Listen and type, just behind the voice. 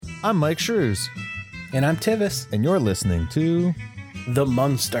I'm Mike Shrews. And I'm Tivis. And you're listening to The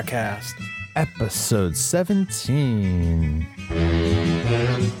Munster Cast. Episode 17.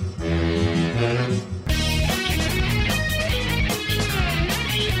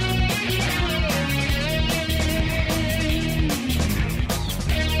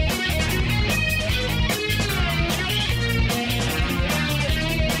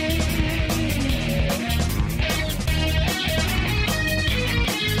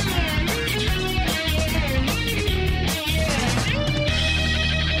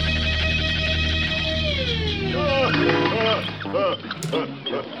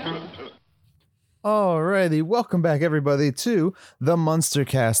 Alrighty, welcome back everybody to the Munster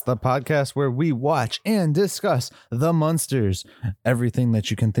Cast, the podcast where we watch and discuss the Munsters. Everything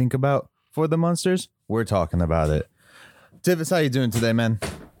that you can think about for the Munsters, we're talking about it. Tivis, how you doing today, man?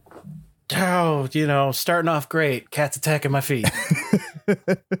 Oh, starting off great. Cat's attacking my feet.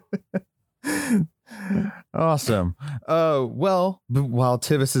 Awesome. Well, while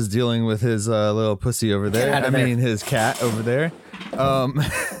Tivis is dealing with his little pussy over there, his cat over there,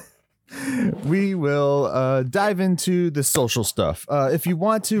 we will dive into the social stuff. If you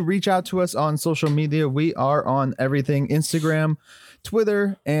want to reach out to us on social media, we are on everything: Instagram,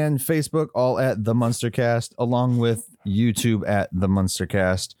 Twitter, and Facebook, all at The Munstercast, along with YouTube at The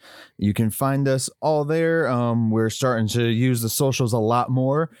Munstercast. You can find us all there. We're starting to use the socials a lot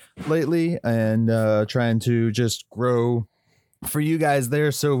more lately and trying to just grow for you guys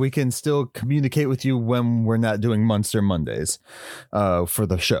there so we can still communicate with you when we're not doing Munster Mondays for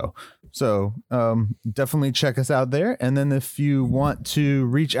the show. So definitely check us out there. And then if you want to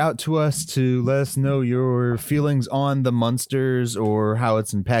reach out to us to let us know your feelings on the Munsters or how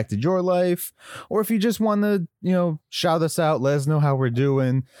it's impacted your life, or if you just want to, shout us out, let us know how we're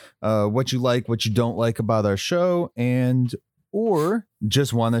doing, what you like, what you don't like about our show, and or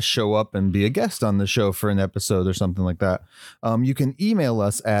just want to show up and be a guest on the show for an episode or something like that, you can email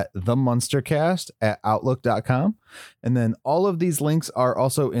us at themunstercast@outlook.com. And then all of these links are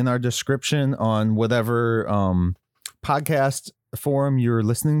also in our description on whatever podcast forum you're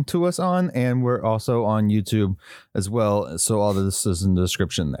listening to us on. And we're also on YouTube as well. So all of this is in the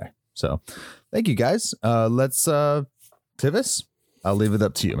description there. So thank you guys. Let's Tivis, I'll leave it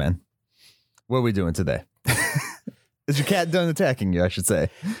up to you, man. What are we doing today? Is your cat done attacking you, I should say?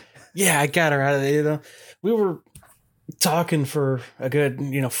 Yeah, I got her out of there. We were talking for a good,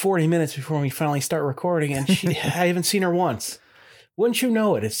 40 minutes before we finally start recording, and I haven't seen her once. Wouldn't you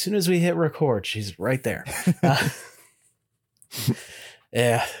know it? As soon as we hit record, she's right there.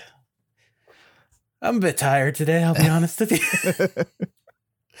 Yeah. I'm a bit tired today, I'll be honest with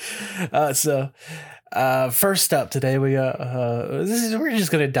you. So first up today, we got, we're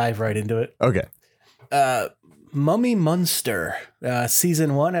just going to dive right into it. Okay. Mummy Munster,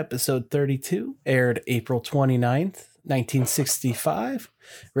 Season 1, Episode 32, aired April 29th, 1965.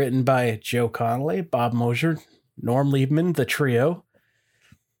 Written by Joe Connolly, Bob Mosher, Norm Liebman, the trio.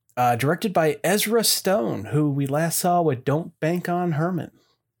 Directed by Ezra Stone, who we last saw with Don't Bank on Herman.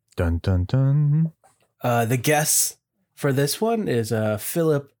 Dun, dun, dun. The guests for this one is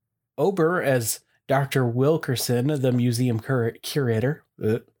Philip Ober as Dr. Wilkerson, the museum curator.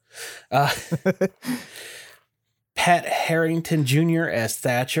 Pat Harrington Jr. as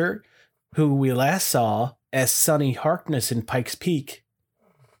Thatcher, who we last saw as Sonny Harkness in Pikes Peak.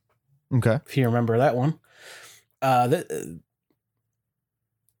 Okay. If you remember that one.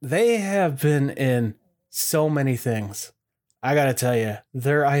 They have been in so many things. I got to tell you,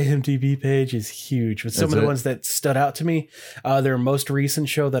 their IMDb page is huge. With some of the ones that stood out to me, their most recent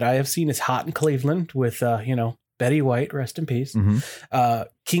show that I have seen is Hot in Cleveland with, Betty White, rest in peace. Mm-hmm.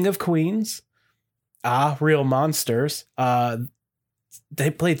 King of Queens. Real Monsters.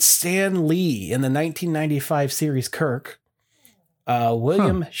 They played Stan Lee in the 1995 series Kirk.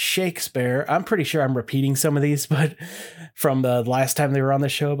 William Shakespeare. I'm pretty sure I'm repeating some of these, but from the last time they were on the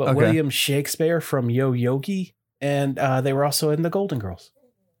show. But okay. William Shakespeare from Yo Yogi, and they were also in the Golden Girls.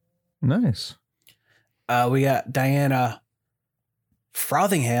 Nice. We got Diana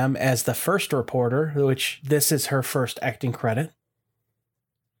Frothingham as the first reporter, which this is her first acting credit.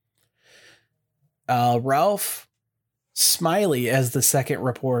 Ralph Smiley as the second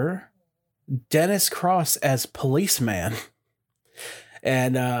reporter, Dennis Cross as policeman,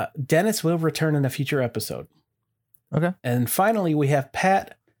 and Dennis will return in a future episode. Okay. And finally, we have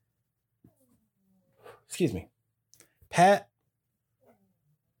Pat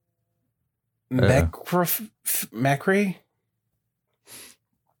Macri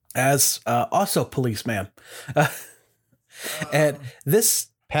as also policeman. And this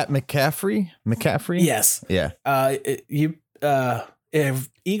Pat McCaffrey? Yes. Yeah.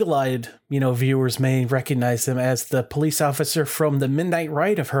 eagle-eyed, viewers may recognize him as the police officer from the Midnight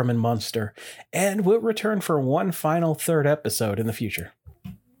Ride of Herman Munster, and will return for one final third episode in the future.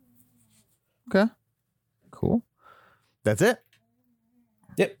 Okay. Cool. That's it?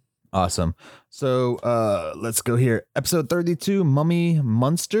 Yep. Awesome. So let's go here. Episode 32, Mummy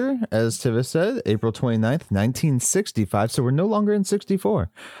Munster, as Tiva said, April 29th, 1965. So we're no longer in 64.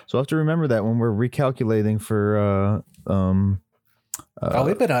 So we'll have to remember that when we're recalculating for...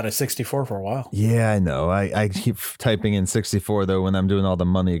 we've been out of 64 for a while. Yeah, I know. I keep typing in 64, though, when I'm doing all the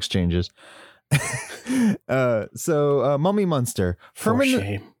money exchanges. So Mummy Munster. For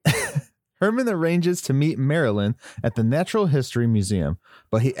shame. Herman arranges to meet Marilyn at the Natural History Museum,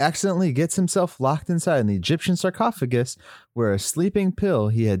 but he accidentally gets himself locked inside an Egyptian sarcophagus where a sleeping pill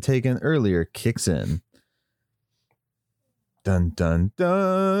he had taken earlier kicks in. Dun, dun,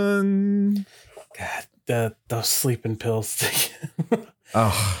 dun. God, those sleeping pills.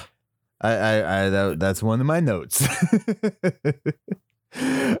 Oh, that's one of my notes.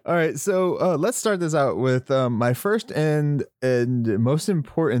 All right, so let's start this out with my first and most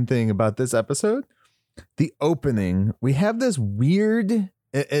important thing about this episode, the opening. We have this weird,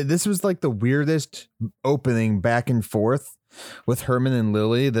 this was like the weirdest opening back and forth with Herman and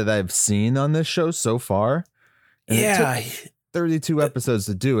Lily that I've seen on this show so far. And yeah. it took 32 episodes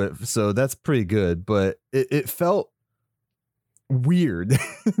to do it, so that's pretty good, but it felt weird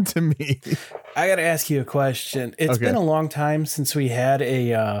to me. I gotta ask you a question. It's been a long time since we had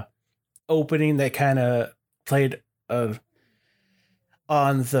a opening that kind of played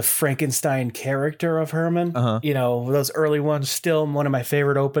on the Frankenstein character of Herman. Those early ones. Still, one of my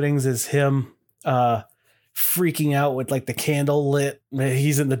favorite openings is him freaking out with like the candle lit.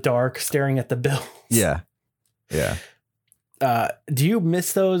 He's in the dark staring at the bills. Yeah. Do you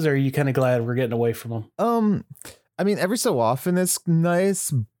miss those, or are you kind of glad we're getting away from them? I mean, every so often it's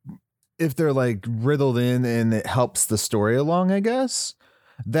nice if they're like riddled in and it helps the story along, I guess.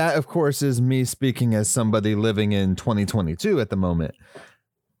 That, of course, is me speaking as somebody living in 2022 at the moment.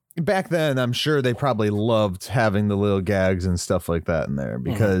 Back then, I'm sure they probably loved having the little gags and stuff like that in there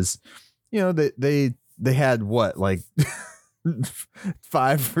because, they had what, like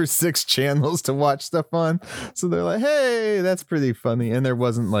 5 or 6 channels to watch stuff on. So they're like, hey, that's pretty funny. And there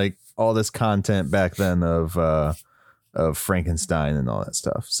wasn't like all this content back then of Frankenstein and all that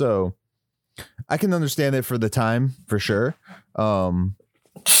stuff. So I can understand it for the time, for sure.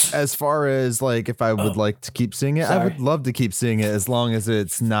 As far as like if I would like to keep seeing it, I would love to keep seeing it as long as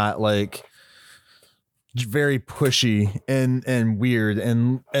it's not like very pushy and weird.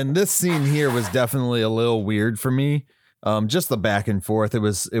 And this scene here was definitely a little weird for me. Just the back and forth, it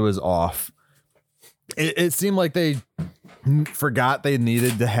was off. It seemed like they forgot they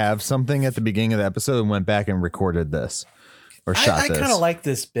needed to have something at the beginning of the episode and went back and recorded this or shot this. I kind of like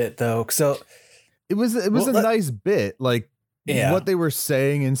this bit though. So it was a nice bit, like what they were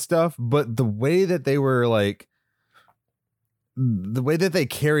saying and stuff, but the way that they were like, the way that they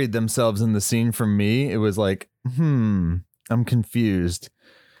carried themselves in the scene for me, it was like, I'm confused.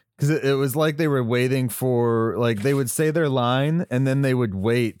 Because it was like they were waiting for, like, they would say their line and then they would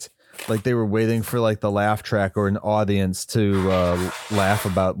wait. Like they were waiting for like the laugh track or an audience to laugh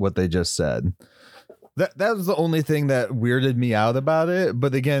about what they just said. That was the only thing that weirded me out about it.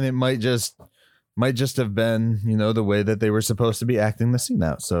 But again, it might just have been, the way that they were supposed to be acting the scene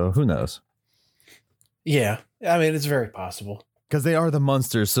out. So who knows? Yeah. I mean, it's very possible. Because they are the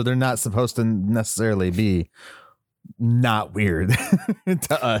Munsters, so they're not supposed to necessarily be not weird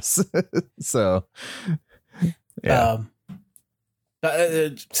to us. So, yeah.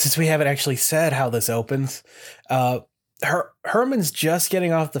 Since we haven't actually said how this opens, Herman's just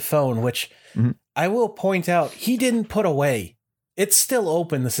getting off the phone, which I will point out he didn't put away. It's still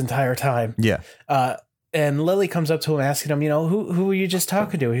open this entire time. Yeah. And Lily comes up to him asking him, who were you just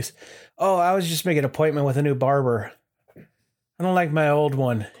talking to? He's, I was just making an appointment with a new barber. I don't like my old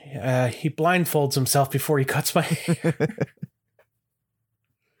one. He blindfolds himself before he cuts my hair.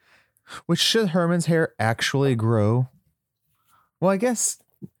 Which, should Herman's hair actually grow? Well, I guess,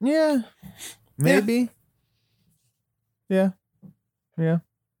 yeah, maybe. Yeah.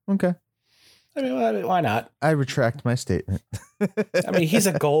 Okay. I mean, why not? I retract my statement. I mean, he's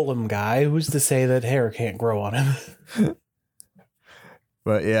a golem guy. Who's to say that hair can't grow on him?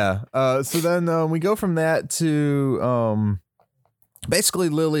 But yeah. So then we go from that to basically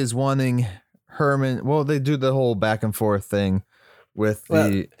Lily's wanting Herman. Well, they do the whole back and forth thing with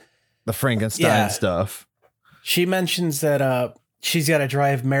the Frankenstein stuff. She mentions that she's got to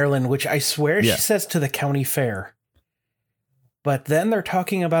drive Marilyn, which I swear she says to the county fair. But then they're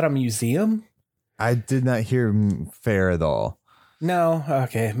talking about a museum. I did not hear fair at all. No,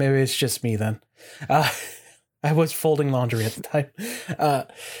 okay, maybe it's just me then. I was folding laundry at the time.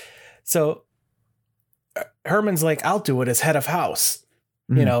 So Herman's like, I'll do it as head of house.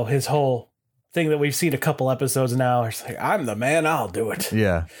 You know, his whole thing that we've seen a couple episodes now. It's like, I'm the man, I'll do it.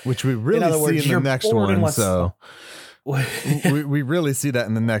 Yeah, which we really see in the next one. So we really see that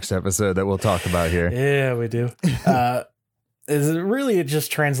in the next episode that we'll talk about here. Yeah, we do. It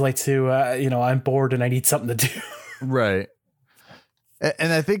just translates to, I'm bored and I need something to do. Right.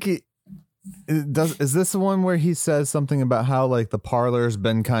 And I think is this the one where he says something about how like the parlor's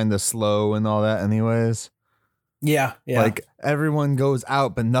been kind of slow and all that anyways? Yeah. Like everyone goes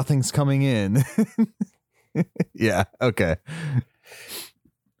out, but nothing's coming in. Yeah. Okay.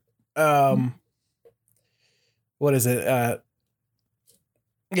 What is it?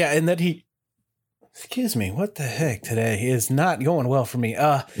 Yeah. And then excuse me, what the heck today is not going well for me.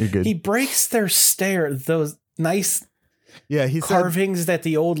 You're good. He breaks their those nice carvings that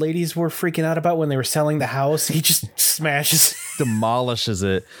the old ladies were freaking out about when they were selling the house. He just smashes, demolishes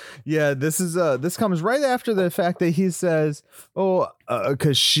it. Yeah, this comes right after the fact that he says,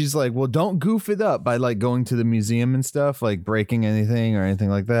 because she's like, well, don't goof it up by like going to the museum and stuff, like breaking anything or anything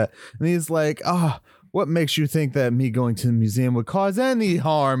like that. And he's like, what makes you think that me going to the museum would cause any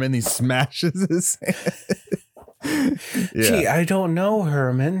harm? And he smashes his hand. Yeah. Gee, I don't know,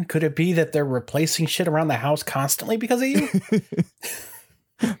 Herman. Could it be that they're replacing shit around the house constantly because of you?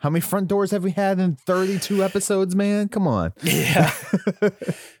 How many front doors have we had in 32 episodes, man? Come on. Yeah.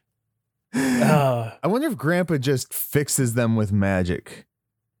 I wonder if Grandpa just fixes them with magic.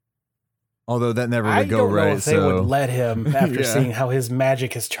 Although that never would go right. I don't know if they would let him after seeing how his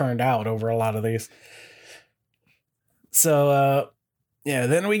magic has turned out over a lot of these. So,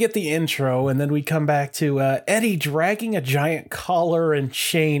 then we get the intro, and then we come back to Eddie dragging a giant collar and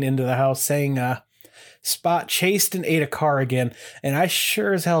chain into the house, saying, Spot chased and ate a car again, and I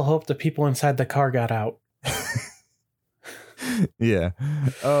sure as hell hope the people inside the car got out. Yeah.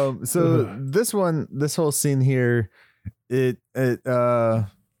 So this whole scene here, it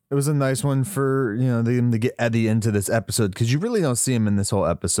was a nice one for, them to get Eddie into this episode, because you really don't see him in this whole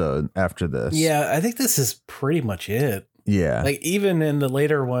episode after this. Yeah, I think this is pretty much it. Yeah. Like even in the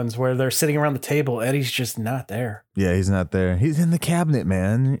later ones where they're sitting around the table, Eddie's just not there. Yeah, he's not there. He's in the cabinet,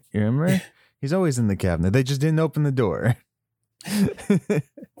 man. You remember? He's always in the cabinet. They just didn't open the door.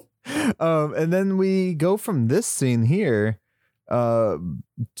 And then we go from this scene here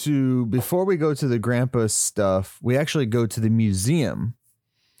to, before we go to the grandpa stuff, we actually go to the museum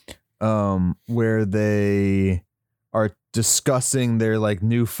where they are discussing their like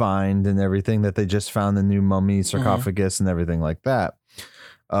new find and everything, that they just found the new mummy sarcophagus and everything like that.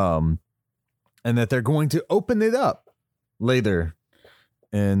 And that they're going to open it up later.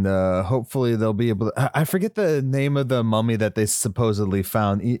 And hopefully they'll be able to, I forget the name of the mummy that they supposedly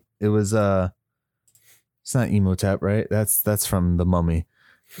found. It was it's not Emotep, right? That's from the Mummy.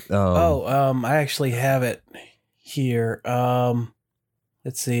 I actually have it here.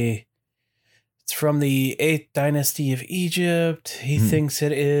 Let's see. It's from the 8th dynasty of Egypt. He thinks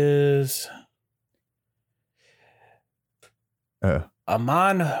it is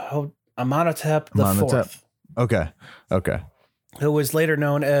Amenhotep the Fourth. Okay. Who was later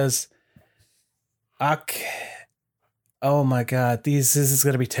known as Oh my God, this is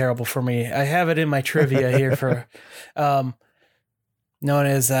going to be terrible for me. I have it in my trivia here for known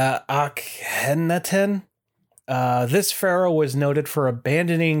as Akhenaten. This pharaoh was noted for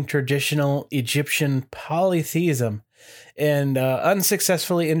abandoning traditional Egyptian polytheism and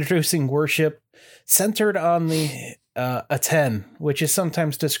unsuccessfully introducing worship centered on the Aten, which is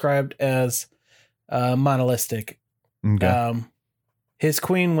sometimes described as monolithic. Okay. His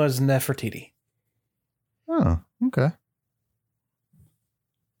queen was Nefertiti. Oh, okay.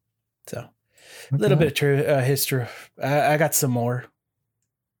 So, a little bit of history. I got some more.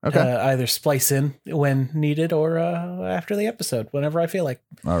 Okay. Either splice in when needed or after the episode, whenever I feel like.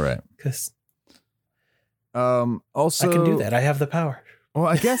 All right. Because also I can do that. I have the power. Well,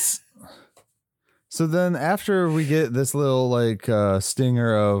 I guess. So then after we get this little like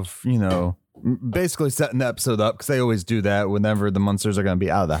stinger of, basically setting the episode up, because they always do that whenever the Munsters are going to be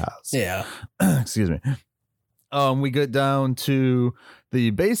out of the house. Yeah. Excuse me. We get down to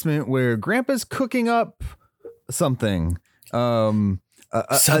the basement where Grandpa's cooking up something. Another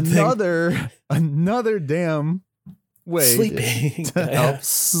damn way sleeping to help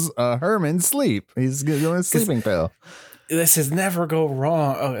Herman sleep. He's doing a sleeping pill. This has never going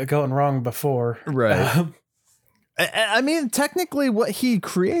wrong before. Right. I mean, technically what he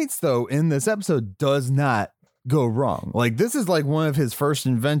creates though in this episode does not go wrong. Like this is like one of his first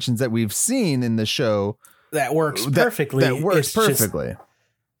inventions that we've seen in the show that works perfectly. That works perfectly.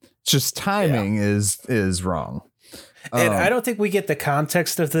 Just timing is wrong. And I don't think we get the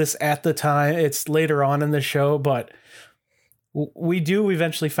context of this at the time. It's later on in the show, but we do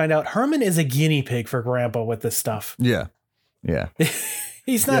eventually find out Herman is a guinea pig for Grandpa with this stuff. Yeah.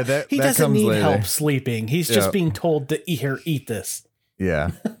 He's not. He doesn't need help sleeping. He's just being told to eat this.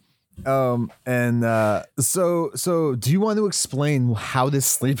 Yeah. So do you want to explain how this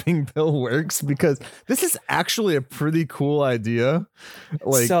sleeping pill works? Because this is actually a pretty cool idea.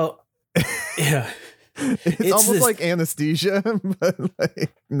 It's almost like anesthesia, but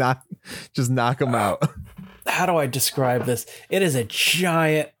like knock them out. How do I describe this? It is a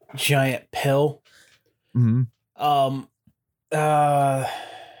giant pill. Mm-hmm.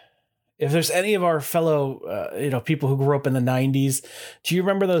 If there's any of our fellow, people who grew up in the 90s, do you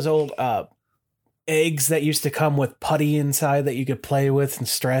remember those old eggs that used to come with putty inside that you could play with and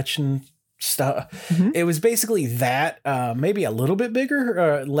stretch and stuff? Mm-hmm. It was basically that, maybe a little bit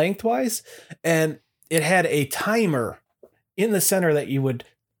bigger lengthwise, and it had a timer in the center that you would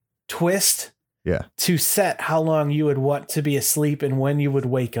twist to set how long you would want to be asleep and when you would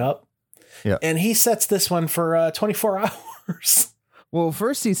wake up. Yeah. And he sets this one for 24 hours. Well,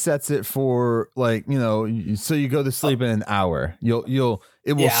 first he sets it for so you go to sleep in an hour.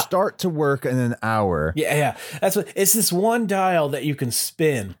 It will start to work in an hour. Yeah. It's this one dial that you can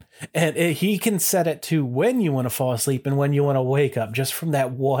spin, and he can set it to when you want to fall asleep and when you want to wake up just from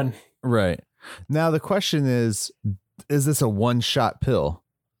that one. Right. Now the question is this a one-shot pill?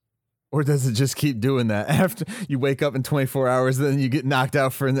 Or does it just keep doing that? After you wake up in 24 hours, then you get knocked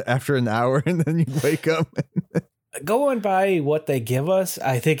out after an hour, and then you wake up. Going by what they give us,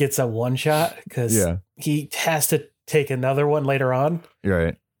 I think it's a one shot because he has to take another one later on.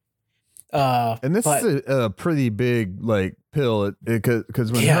 Right. And this is a pretty big pill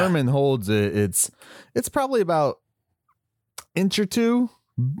because when Herman holds it, it's probably about inch or two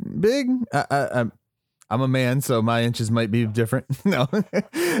big. I'm a man, so my inches might be different. No,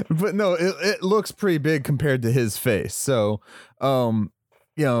 but no, it looks pretty big compared to his face. So, and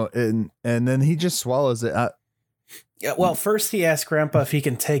then he just swallows it. Yeah. Well, first he asks Grandpa if he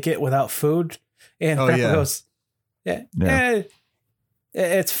can take it without food, and Grandpa goes,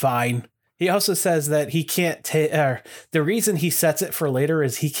 it's fine. He also says that he can't take. The reason he sets it for later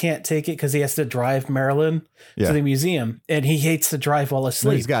is he can't take it because he has to drive Marilyn to the museum, and he hates to drive while asleep.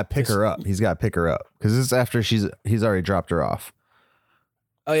 Well, he's got to pick her up. He's got to pick her up because this is after he's already dropped her off.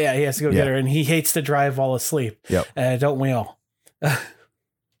 Oh yeah, he has to go get her, and he hates to drive while asleep. Yep. Don't we all?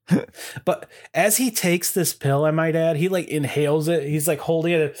 But as he takes this pill, I might add, he inhales it. He's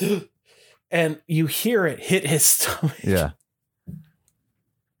holding it, and you hear it hit his stomach. Yeah.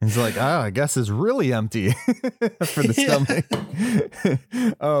 He's like, I guess it's really empty for the stomach.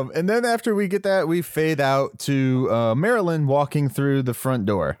 And then after we get that, we fade out to Marilyn walking through the front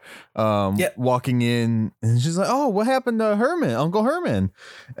door, walking in, and she's like, "Oh, what happened to Herman, Uncle Herman?"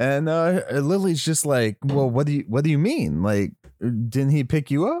 And Lily's just like, "Well, what do you mean? Like, didn't he pick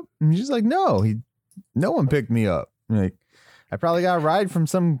you up?" And she's like, "No, no one picked me up. Like, I probably got a ride from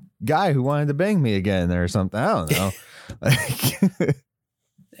some guy who wanted to bang me again or something. I don't know."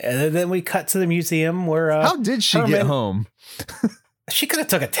 And then we cut to the museum where how did she get home? She could have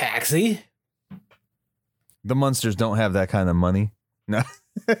took a taxi. The Munsters don't have that kind of money. No.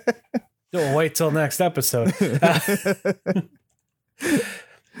 Don't wait till next episode.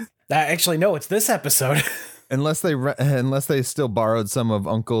 Actually, no, it's this episode. Unless they still borrowed some of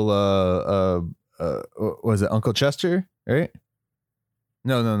Uncle was it Uncle Chester, right?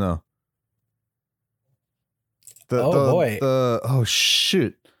 No. Boy. Oh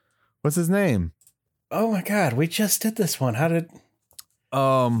shoot. What's his name? Oh my God, we just did this one. How did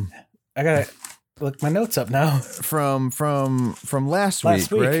I gotta look my notes up now. From last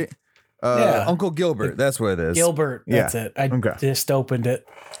week, right? Uncle Gilbert, that's what it is. Gilbert, that's it. I just opened it.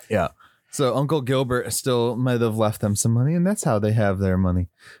 Yeah. So Uncle Gilbert still might have left them some money, and that's how they have their money.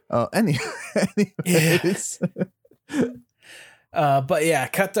 Anyways. But yeah,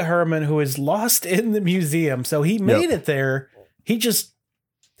 cut to Herman, who is lost in the museum. So he made it there. He just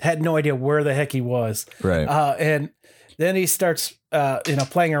had no idea where the heck he was. Right. And then he starts,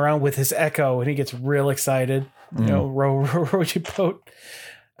 playing around with his echo, and he gets real excited. Row your boat.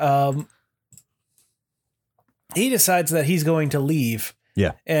 He decides that he's going to leave.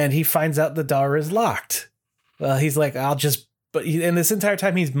 Yeah. And he finds out the door is locked. Well, he's like, and this entire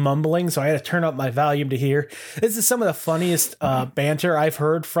time he's mumbling, so I had to turn up my volume to hear. This is some of the funniest banter I've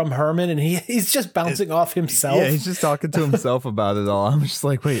heard from Herman, and he's just bouncing off himself. Yeah, he's just talking to himself about it all. I'm just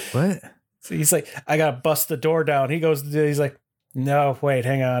like, wait, what? So he's like, I gotta bust the door down. He's like, No, wait,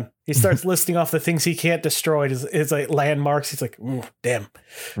 hang on. He starts listing off the things he can't destroy. It's like landmarks. He's like, ooh, damn.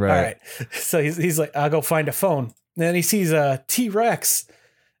 Right. All right. So he's like, I'll go find a phone. And then he sees a T-Rex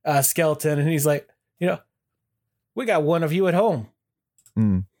skeleton, and he's like, we got one of you at home.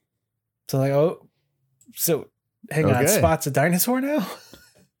 Mm. So like, oh, so hang on, Spot's a dinosaur now?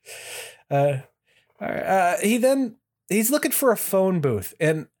 All right. He's looking for a phone booth,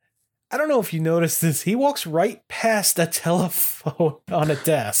 and I don't know if you noticed this. He walks right past a telephone on a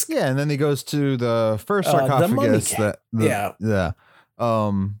desk. Yeah, and then he goes to the first sarcophagus.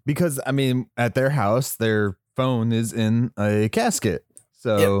 Because I mean, at their house, their phone is in a casket.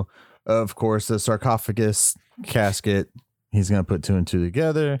 So, of course, the sarcophagus casket, he's going to put two and two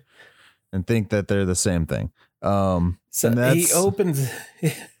together and think that they're the same thing. So he opens.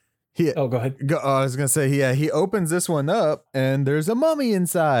 Oh, go ahead. I was going to say, he opens this one up and there's a mummy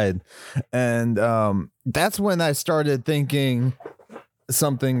inside. And that's when I started thinking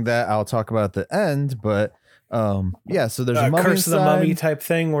something that I'll talk about at the end. But so there's a mummy Curse inside. of the Mummy type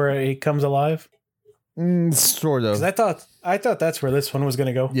thing where he comes alive. Sort of. I thought that's where this one was going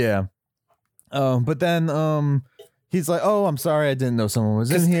to go. Yeah. But then he's like, oh, I'm sorry. I didn't know someone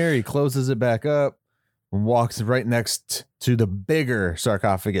was in here. He closes it back up. Walks right next to the bigger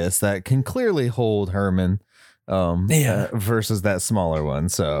sarcophagus that can clearly hold Herman versus that smaller one.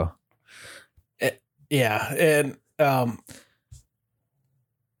 So, and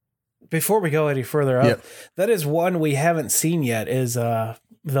before we go any further up, that is one we haven't seen yet is the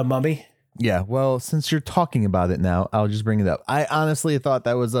Mummy. Yeah, well, since you're talking about it now, I'll just bring it up. I honestly thought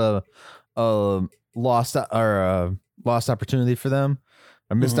that was a lost opportunity for them.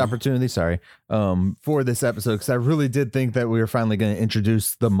 A missed opportunity, sorry, for this episode, because I really did think that we were finally going to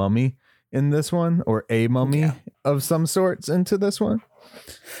introduce the mummy in this one, or a mummy of some sorts into this one.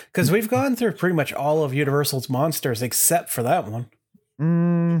 Because we've gone through pretty much all of Universal's monsters except for that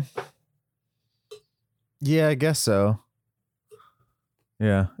one. Yeah, I guess so.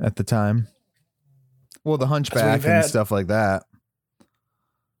 Yeah, at the time. Well, the Hunchback and stuff like that.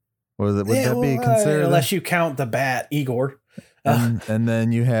 Would that be considered? Unless you count the bat, Igor. And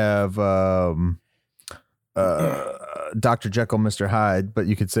then you have Dr. Jekyll, Mr. Hyde, but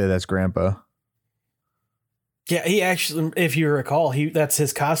you could say that's Grandpa. Yeah, he actually, if you recall, that's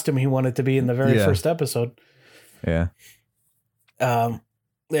his costume he wanted to be in the very first episode. Yeah.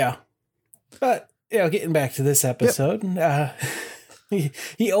 Yeah. But, getting back to this episode,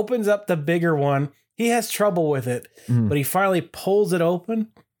 he opens up the bigger one. He has trouble with it, but he finally pulls it open,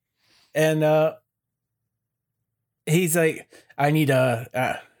 and he's like, I need to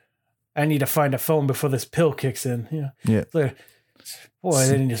find a phone before this pill kicks in. Yeah. Boy,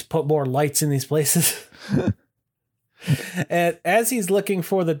 they didn't just put more lights in these places. And as he's looking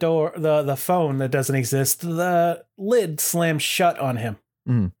for the door, the phone that doesn't exist, the lid slams shut on him.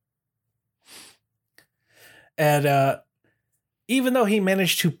 And even though he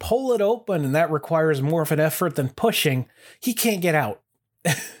managed to pull it open, and that requires more of an effort than pushing, he can't get out.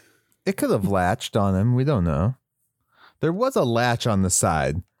 It could have latched on him. We don't know. There was a latch on the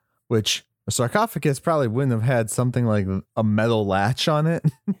side, which a sarcophagus probably wouldn't have had something like a metal latch on it.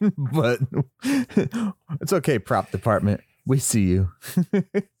 But it's okay, prop department. We see you.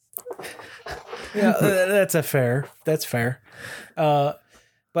 Yeah, that's fair.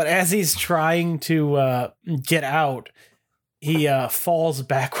 But as he's trying to get out, he falls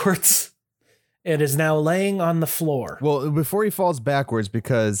backwards and is now laying on the floor. Well, before he falls backwards,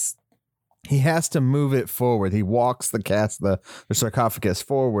 because he has to move it forward. He walks the sarcophagus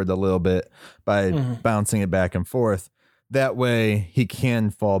forward a little bit by bouncing it back and forth. That way he can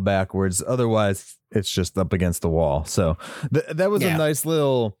fall backwards. Otherwise, it's just up against the wall. So that was a nice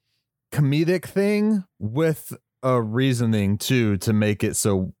little comedic thing with a reasoning too, to make it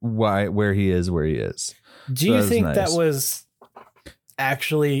so where he is. Do you think that was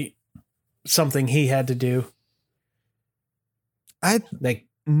actually something he had to do?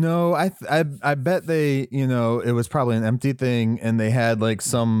 No, I bet they, it was probably an empty thing and they had like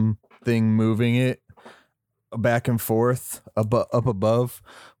something moving it back and forth up above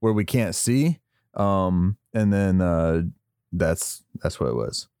where we can't see. And then that's what it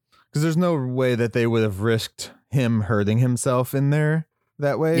was. Because there's no way that they would have risked him hurting himself in there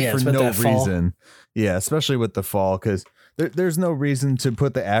that way for no reason. Yeah, especially with the fall, because there's no reason to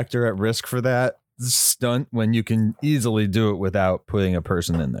put the actor at risk for that stunt when you can easily do it without putting a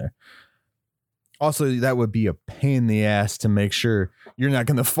person in there. Also, that would be a pain in the ass to make sure you're not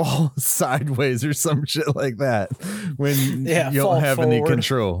going to fall sideways or some shit like that when you don't have any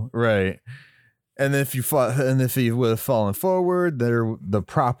control. Right. And if he would have fallen forward, the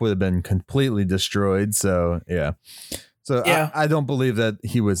prop would have been completely destroyed. So, yeah. So Yeah. I don't believe that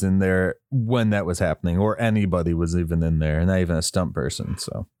he was in there when that was happening, or anybody was even in there, not even a stunt person.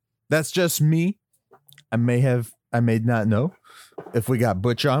 So that's just me. I may not know. If we got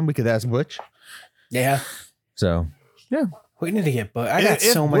Butch on, we could ask Butch. Yeah. So yeah. We need to get Butch. I got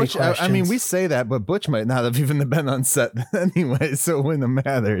so many questions. I mean, we say that, but Butch might not have even been on set anyway, so it wouldn't have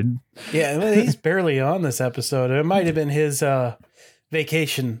mattered. Yeah, well, he's barely on this episode. It might have been his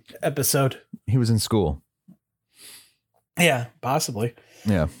vacation episode. He was in school. Yeah, possibly.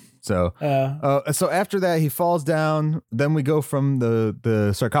 Yeah. So so after that, he falls down. Then we go from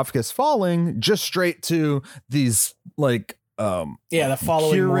the sarcophagus falling just straight to these like the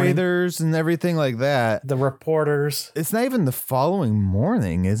following curators morning. And everything like that. The reporters. It's not even the following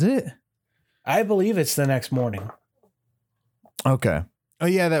morning, is it? I believe it's the next morning. Okay. Oh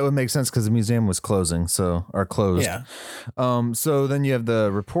yeah, that would make sense because the museum was closed. Yeah. So then you have the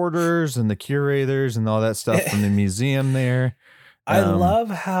reporters and the curators and all that stuff from the museum there. I love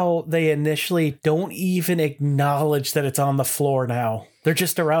how they initially don't even acknowledge that it's on the floor now. They're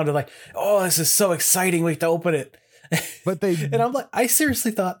just around it like, oh, this is so exciting. We have to open it. But they and I'm like, I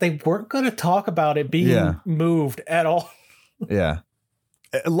seriously thought they weren't going to talk about it being moved at all. Yeah.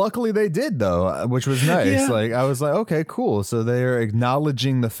 Luckily they did though, which was nice. Yeah. Like I was like, okay, cool. So they're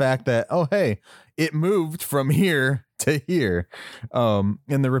acknowledging the fact that, oh, hey, it moved from here to here. And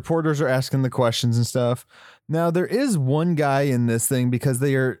the reporters are asking the questions and stuff. Now there is one guy in this thing because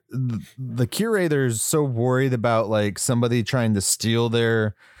the curator's so worried about like somebody trying to steal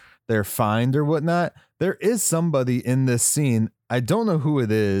their find or whatnot. There is somebody in this scene. I don't know who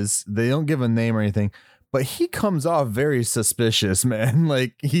it is. They don't give a name or anything, but he comes off very suspicious, man.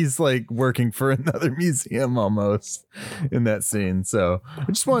 Like he's like working for another museum almost in that scene. So I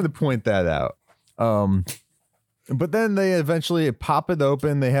just wanted to point that out. But then they eventually pop it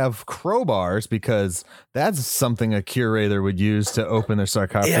open. They have crowbars because that's something a curator would use to open their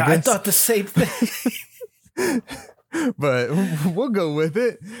sarcophagus. Yeah, I thought the same thing. But we'll go with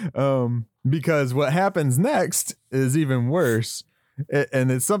it. Because what happens next is even worse.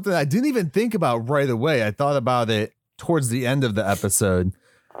 And it's something I didn't even think about right away. I thought about it towards the end of the episode.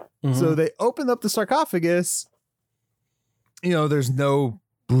 Mm-hmm. So they open up the sarcophagus. You know, there's no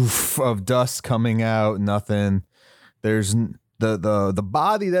poof of dust coming out, nothing. There's the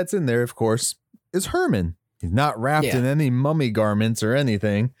body that's in there, of course, is Herman. He's not wrapped in any mummy garments or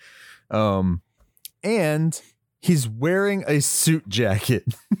anything. And he's wearing a suit jacket.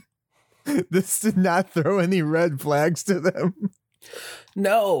 This did not throw any red flags to them.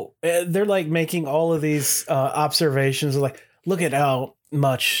 No, they're like making all of these observations. Like, look at how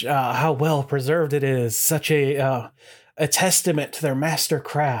much, how well preserved it is. Such a testament to their master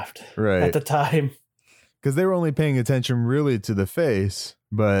craft at the time. Because they were only paying attention really to the face,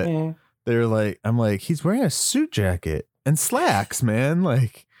 but they're like, I'm like, he's wearing a suit jacket and slacks, man.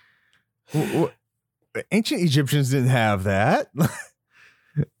 Like, ancient Egyptians didn't have that.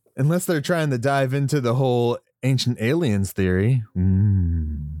 Unless they're trying to dive into the whole ancient aliens theory.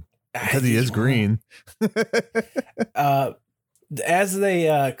 Because he is green. As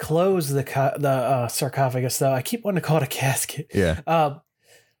they close the sarcophagus, though, I keep wanting to call it a casket. Yeah.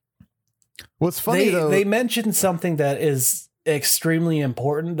 What's funny, though... They mentioned something that is extremely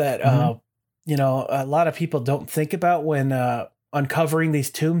important that, you know, a lot of people don't think about when uncovering these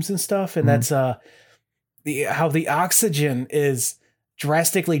tombs and stuff. And that's how the oxygen is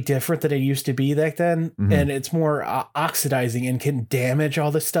drastically different than it used to be back then, and it's more oxidizing and can damage all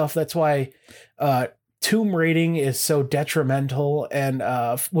this stuff. That's why tomb raiding is so detrimental. And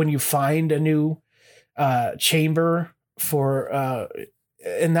when you find a new chamber for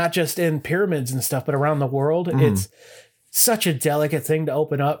and not just in pyramids and stuff, but around the world, it's such a delicate thing to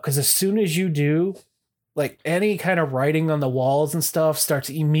open up, because as soon as you do, like any kind of writing on the walls and stuff starts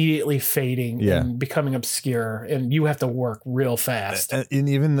immediately fading and becoming obscure, and you have to work real fast. And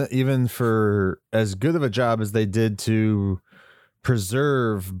even for as good of a job as they did to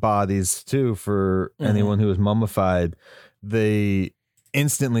preserve bodies too, for anyone who was mummified, they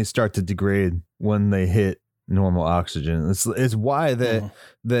instantly start to degrade when they hit normal oxygen. It's why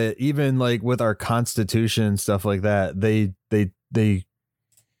that even like with our constitution and stuff like that, they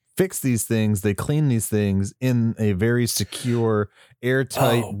fix these things, they clean these things in a very secure,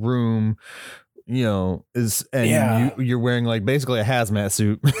 airtight room, you know, you're wearing like basically a hazmat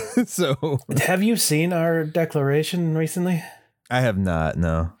suit. So have you seen our declaration recently? I have not,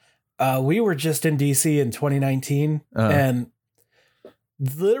 no. We were just in DC in 2019, and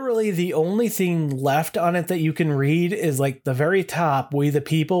literally the only thing left on it that you can read is like the very top, "We the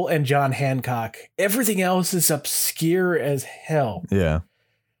People" and John Hancock. Everything else is obscure as hell. Yeah.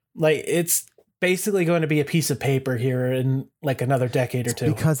 Like, it's basically going to be a piece of paper here in like another decade or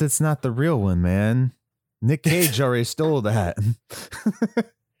two. Because it's not the real one, man. Nick Cage already stole that.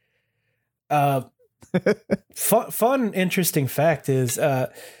 Fun, interesting fact is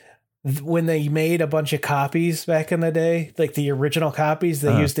when they made a bunch of copies back in the day, like the original copies,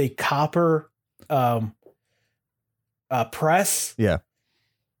 they used a copper press. Yeah.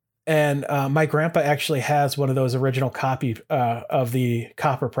 And my grandpa actually has one of those original copy of the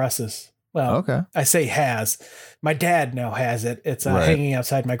copper presses. Well, okay. I say has. My dad now has it. It's hanging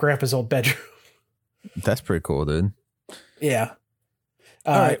outside my grandpa's old bedroom. That's pretty cool, dude. Yeah.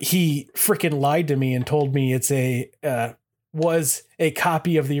 Right. He freaking lied to me and told me it's was a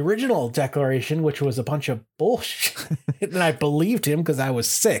copy of the original Declaration, which was a bunch of bullshit. And I believed him because I was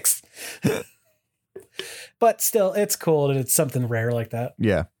 6. But still, it's cool and it's something rare like that.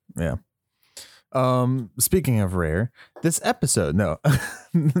 Yeah. Yeah. Speaking of rare, this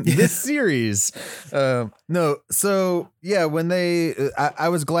series, no. So yeah, when I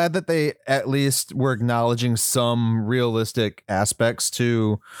was glad that they at least were acknowledging some realistic aspects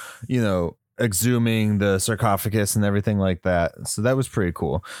to, exhuming the sarcophagus and everything like that. So that was pretty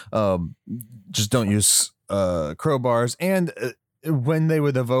cool. Just don't use crowbars. And when they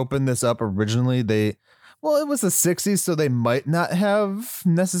would have opened this up originally, well, it was the 60s, so they might not have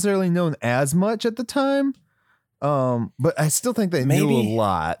necessarily known as much at the time. But I still think they knew a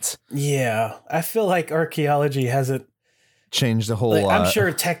lot. Yeah. I feel like archaeology hasn't changed a whole lot. I'm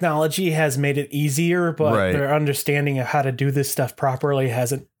sure technology has made it easier, but their understanding of how to do this stuff properly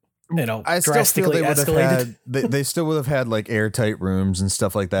hasn't, drastically escalated. They still would have had like airtight rooms and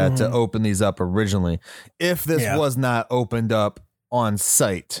stuff like that to open these up originally. If this was not opened up on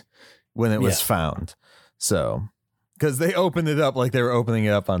site when it was found. So, because they opened it up like they were opening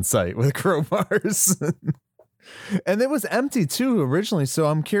it up on site with crowbars. And it was empty too originally. So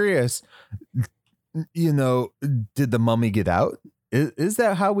I'm curious, did the mummy get out? Is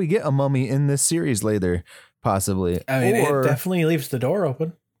that how we get a mummy in this series later? Possibly. I mean, it definitely leaves the door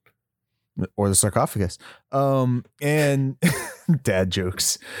open. Or the sarcophagus. And dad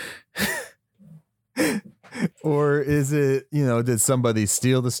jokes. Or is it, did somebody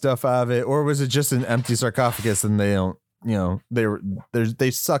steal the stuff out of it? Or was it just an empty sarcophagus and they don't,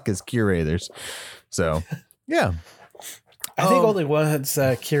 they suck as curators. So, yeah. I think only one's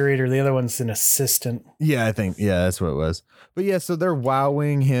a curator. The other one's an assistant. Yeah, that's what it was. But yeah, so they're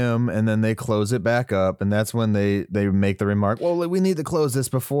wowing him and then they close it back up. And that's when they make the remark, well, we need to close this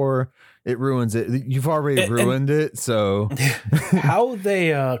before it ruins it. You've already ruined it. So how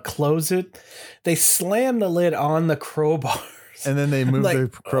they close it, they slam the lid on the crowbars. And then they move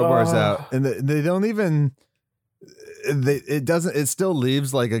the crowbars out. And they don't even, it still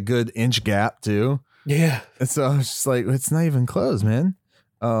leaves like a good inch gap too. Yeah. And so I was just like, it's not even closed, man.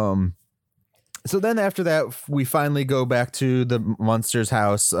 So then after that, we finally go back to the Munster's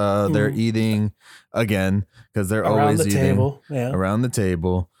house. They're eating again because they're around always the eating table. Around the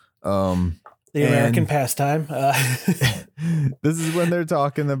table. The American pastime. This is when they're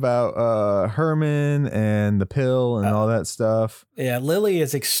talking about Herman and the pill and all that stuff. Yeah, Lily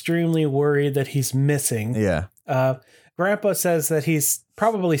is extremely worried that he's missing. Yeah. Grandpa says that he's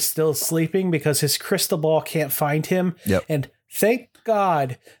probably still sleeping because his crystal ball can't find him. Yep. And thank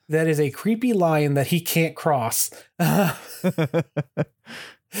God that is a creepy line that he can't cross.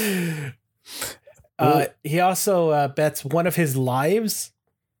 He also bets one of his lives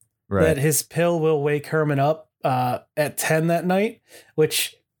that his pill will wake Herman up at 10 that night,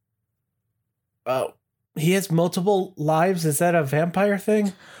 which he has multiple lives. Is that a vampire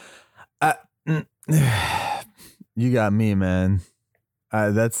thing? You got me, man.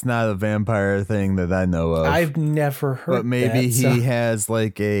 That's not a vampire thing that I know of. I've never heard. But maybe he has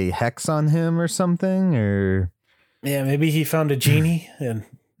like a hex on him or something, or maybe he found a genie and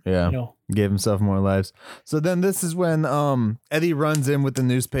gave himself more lives. So then this is when Eddie runs in with the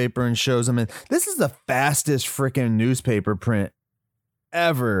newspaper and shows him, and this is the fastest freaking newspaper print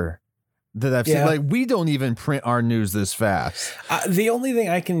ever that I've seen. Like, we don't even print our news this fast. The only thing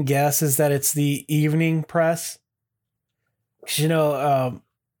I can guess is that it's the evening press. They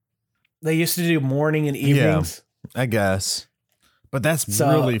used to do morning and evenings. Yeah, I guess. But that's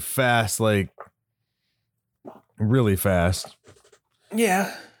really fast, like really fast.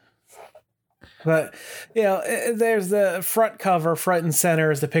 Yeah. But, there's the front cover, front and center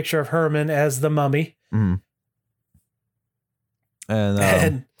is the picture of Herman as the mummy. Mm-hmm.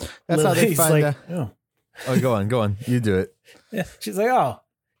 And that's how they find out. Oh, go on. You do it. Yeah. She's like, oh,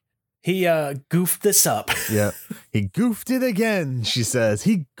 He goofed this up. Yeah. He goofed it again, she says.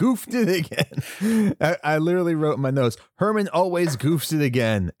 He goofed it again. I literally wrote in my notes, Herman always goofs it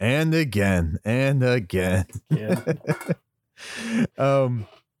again and again and again. Yeah.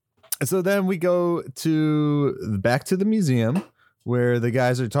 So then we go back to the museum where the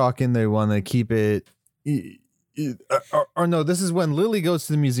guys are talking. They want to keep it. Or no, this is when Lily goes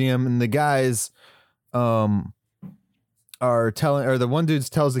to the museum and the guys are telling, or the one dude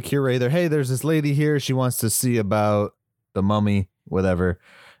tells the curator, hey, there's this lady here. She wants to see about the mummy, whatever.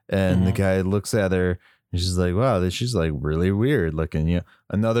 And the guy looks at her and she's like, wow, she's like really weird looking. Yeah.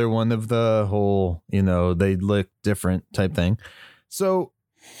 Another one of the whole, they look different type thing. So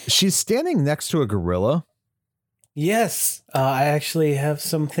she's standing next to a gorilla. Yes. I actually have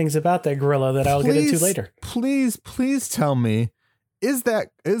some things about that gorilla that I'll get into later. Please tell me, is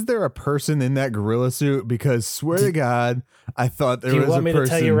there a person in that gorilla suit? Because swear to God, I thought there was a person. Do you want me to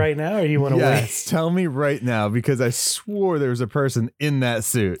tell you right now, or you want to wait? Yes, tell me right now, because I swore there was a person in that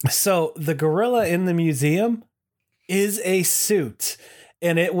suit. So the gorilla in the museum is a suit,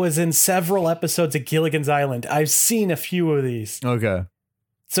 and it was in several episodes of Gilligan's Island. I've seen a few of these. Okay.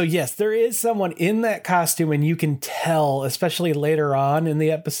 So yes, there is someone in that costume, and you can tell, especially later on in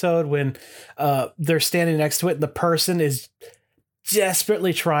the episode when they're standing next to it, and the person is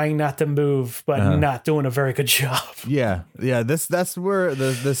desperately trying not to move, but not doing a very good job. Yeah. That's where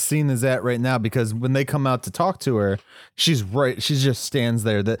this scene is at right now, because when they come out to talk to her, she just stands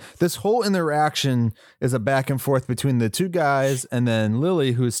there. This whole interaction is a back and forth between the two guys and then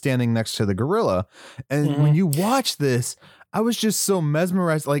Lily, who's standing next to the gorilla. And when you watch this, I was just so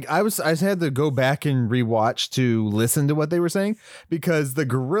mesmerized. Like I had to go back and rewatch to listen to what they were saying, because the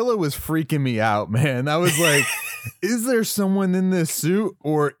gorilla was freaking me out, man. I was like, is there someone in this suit,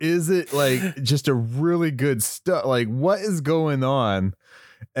 or is it like just a really good stuff? Like what is going on?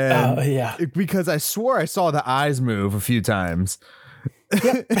 And because I swore I saw the eyes move a few times.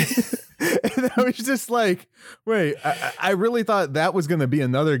 Yep. And I was just like, wait, I really thought that was going to be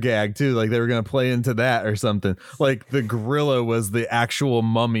another gag too. Like they were going to play into that or something. Like the gorilla was the actual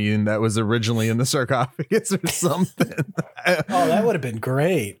mummy and that was originally in the sarcophagus or something. Oh, that would have been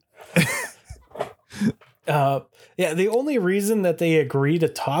great. The only reason that they agree to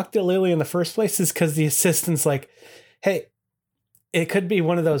talk to Lily in the first place is because the assistant's like, hey, it could be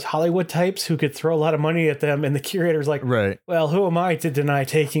one of those Hollywood types who could throw a lot of money at them. And the curator's like, right, well, who am I to deny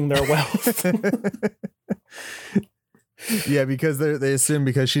taking their wealth? Yeah, because they assume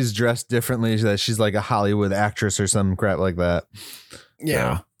because she's dressed differently that she's like a Hollywood actress or some crap like that.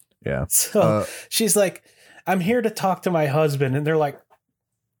 Yeah. Yeah. So she's like, I'm here to talk to my husband. And they're like,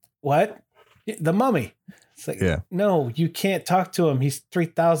 what? The mummy. It's like, no, you can't talk to him. He's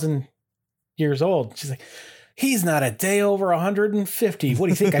 3,000 years old. She's like, he's not a day over 150. What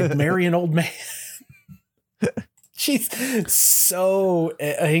do you think? I'd marry an old man? She's so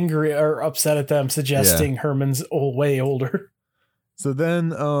angry or upset at them, suggesting Herman's way older. So then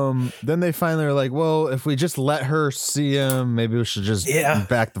they finally are like, well, if we just let her see him, maybe we should just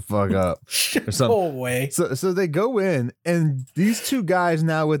back the fuck up or something. Go away. So they go in, and these two guys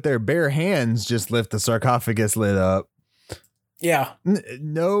now with their bare hands just lift the sarcophagus lid up. Yeah.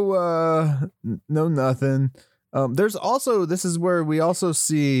 No, nothing. There's also, this is where we also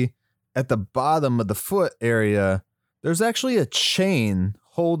see at the bottom of the foot area, there's actually a chain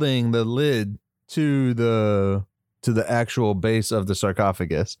holding the lid to the actual base of the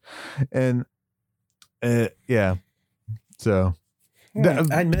sarcophagus. And so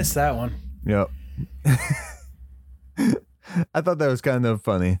I missed that one. Yep. I thought that was kind of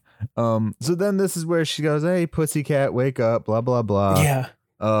funny. So then this is where she goes, hey, pussycat, wake up, blah, blah, blah. Yeah.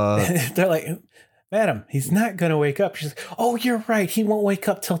 They're like, madam, he's not going to wake up. She's like, oh, you're right. He won't wake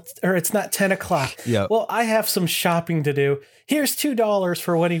up or it's not 10 o'clock. Yeah. Well, I have some shopping to do. Here's $2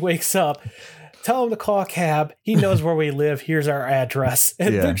 for when he wakes up. Tell him to call a cab. He knows where we live. Here's our address.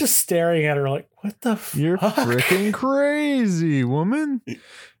 And they're just staring at her like, what the fuck? You're freaking crazy, woman.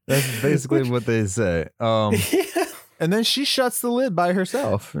 That's basically what they say. And then she shuts the lid by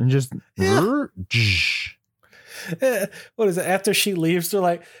herself and just. What is it? After she leaves, they're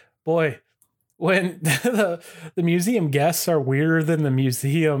like, boy, when the museum guests are weirder than the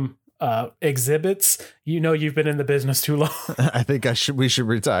museum exhibits, you know you've been in the business too long. I think we should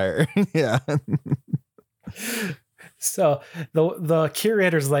retire. Yeah. So the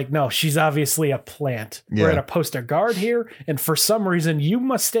curator's like, no, she's obviously a plant. We're gonna post a guard here, and for some reason you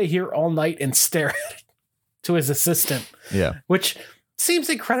must stay here all night and stare at it, to his assistant. Yeah. Which seems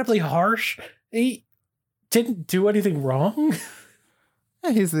incredibly harsh. He didn't do anything wrong.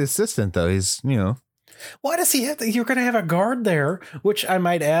 Yeah, he's the assistant though. He's, Why does he have to? You're going to have a guard there, which I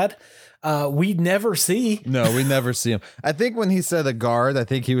might add, we never see. No, we never see him. I think when he said a guard, I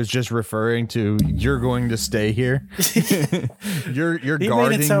think he was just referring to you're going to stay here. you're He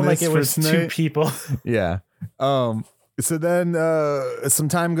guarding made it sound this like it for was tonight. two people. Yeah. So then some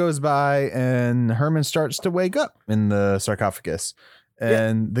time goes by and Herman starts to wake up in the sarcophagus.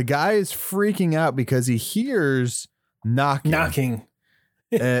 And the guy is freaking out because he hears knocking.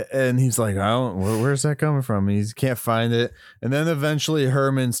 And he's like, where's that coming from? He can't find it. And then eventually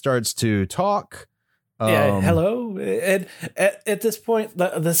Herman starts to talk. Hello. And at this point,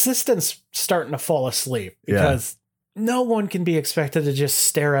 the assistant's starting to fall asleep because no one can be expected to just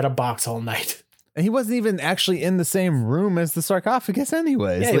stare at a box all night. And he wasn't even actually in the same room as the sarcophagus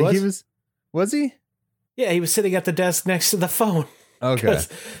anyways. Yeah, like he was he? Yeah, he was sitting at the desk next to the phone. Okay.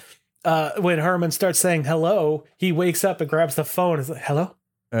 When Herman starts saying hello, he wakes up and grabs the phone. Is like, hello?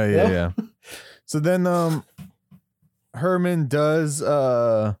 Oh yeah. So then Herman does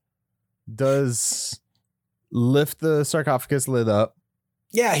lift the sarcophagus lid up.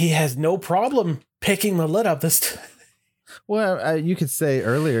 Yeah, he has no problem picking the lid up this time. Well, you could say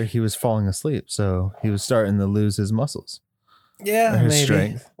earlier he was falling asleep, so he was starting to lose his muscles. Yeah, his maybe.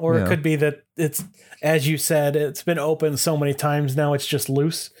 Strength. Or Yeah. it could be that it's, as you said, it's been open so many times now it's just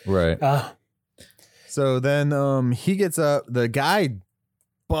loose. Right. So then he gets up. The guy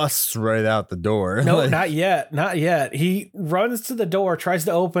busts right out the door. No, not yet. Not yet. He runs to the door, tries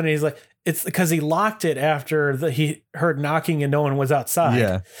to open it. He's like, it's because he locked it after he heard knocking and no one was outside.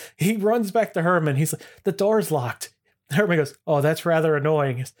 Yeah. He runs back to Herman. He's like, the door's locked. Herman goes, oh, that's rather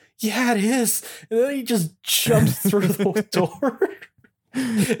annoying. He goes, yeah, it is. And then he just jumps through the door.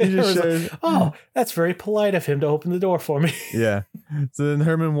 He just shows, like, oh, that's very polite of him to open the door for me. Yeah. So then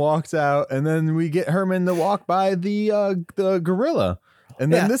Herman walks out, and then we get Herman to walk by the gorilla.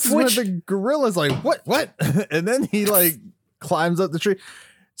 And then this is where the gorilla's like, what? And then he like climbs up the tree.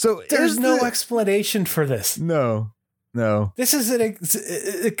 So there's no explanation for this. No. This is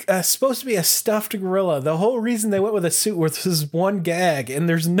supposed to be a stuffed gorilla. The whole reason they went with a suit was this one gag, and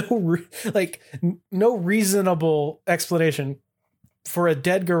there's no no reasonable explanation for a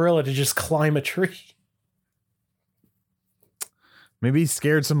dead gorilla to just climb a tree. Maybe he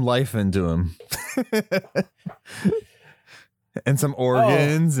scared some life into him. And some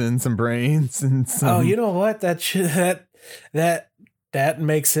organs and some brains and some. Oh, you know what? That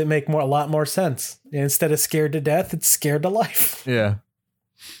makes it make a lot more sense. Instead of scared to death, it's scared to life. Yeah.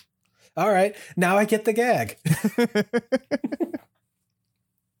 All right. Now I get the gag.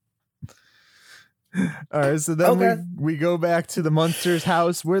 All right. So then we go back to the Munsters'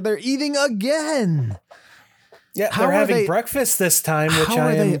 house where they're eating again. Yeah. They're having breakfast this time, which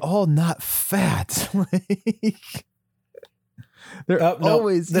they all not fat? They're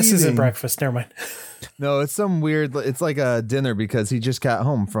always this eating. isn't breakfast. Never mind. No, it's some weird. It's like a dinner because he just got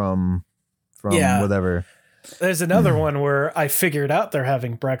home from whatever. There's another one where I figured out they're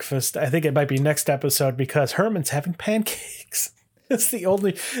having breakfast. I think it might be next episode because Herman's having pancakes. It's the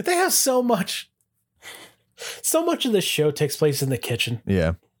only. They have so much. So much of this show takes place in the kitchen.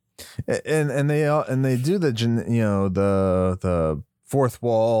 Yeah, and they do the fourth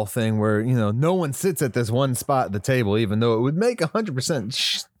wall thing where no one sits at this one spot at the table, even though it would make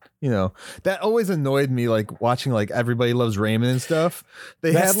 100%. That always annoyed me, like watching like Everybody Loves Raymond and stuff.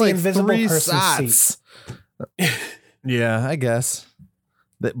 They had like invisible 3 person's spots. Yeah, I guess.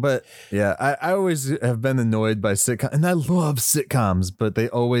 But yeah, I always have been annoyed by sitcoms, and I love sitcoms, but they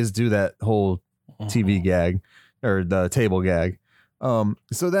always do that whole TV gag or the table gag.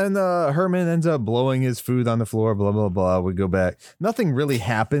 So then Herman ends up blowing his food on the floor, blah, blah, blah. We go back. Nothing really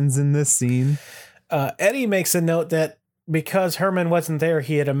happens in this scene. Eddie makes a note that because Herman wasn't there,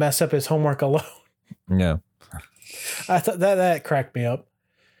 he had to mess up his homework alone. Yeah. I thought that cracked me up.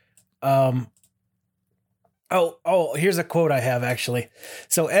 Here's a quote I have actually.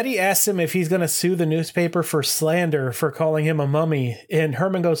 So Eddie asks him if he's going to sue the newspaper for slander for calling him a mummy. And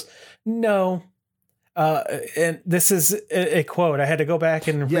Herman goes, no. And this is a quote. I had to go back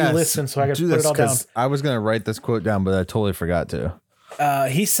and re-listen so I could put it all down. I was going to write this quote down, but I totally forgot to.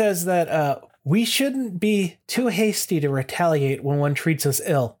 He says that we shouldn't be too hasty to retaliate when one treats us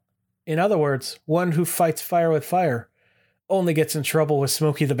ill. In other words, one who fights fire with fire only gets in trouble with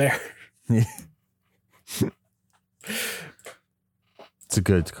Smokey the Bear. It's a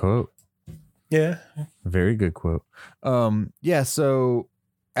good quote. Yeah. Very good quote. So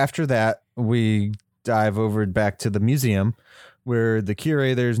after that, we dive over back to the museum where the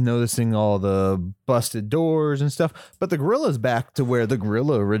curator's noticing all the busted doors and stuff, but the gorilla's back to where the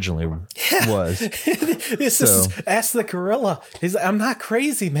gorilla originally was. This is ask the gorilla. He's like, I'm not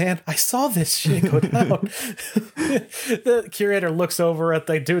crazy, man. I saw this shit go down. The curator looks over at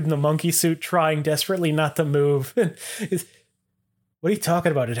the dude in the monkey suit trying desperately not to move. What are you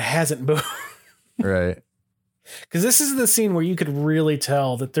talking about? It hasn't moved. Right. Because this is the scene where you could really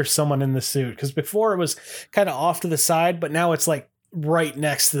tell that there's someone in the suit. Because before it was kind of off to the side, but now it's like right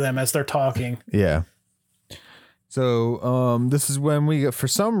next to them as they're talking. Yeah. So this is when for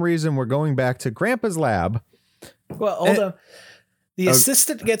some reason, we're going back to Grandpa's lab. Well, hold on. The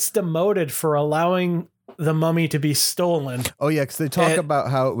assistant gets demoted for allowing the mummy to be stolen. Oh, yeah, because they talk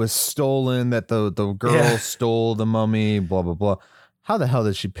about how it was stolen, that the girl stole the mummy, blah, blah, blah. How the hell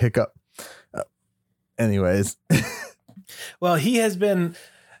did she pick up? Anyways. Well, he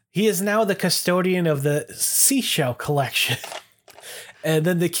is now the custodian of the seashell collection. And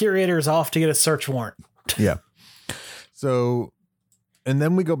then the curator is off to get a search warrant. Yeah. So, and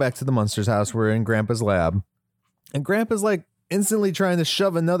then we go back to the Munsters' house. We're in Grandpa's lab. And Grandpa's like instantly trying to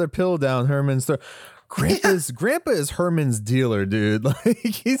shove another pill down Herman's throat. Grandpa is Herman's dealer, dude. Like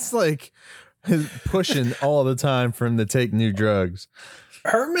he's like pushing all the time for him to take new drugs.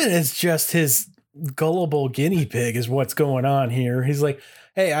 Herman is just his gullible guinea pig is what's going on here. He's like,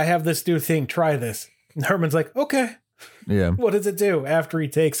 hey, I have this new thing. Try this. And Herman's like, okay. Yeah. What does it do after he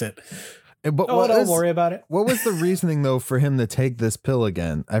takes it? But don't worry about it. What was the reasoning, though, for him to take this pill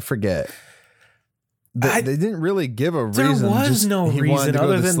again? I forget. They didn't really give a reason. There was no reason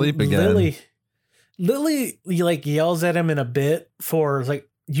other than sleep again. Lily like yells at him in a bit for like,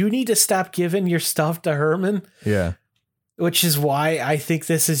 you need to stop giving your stuff to Herman. Yeah. Which is why I think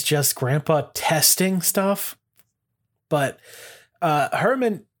this is just Grandpa testing stuff. But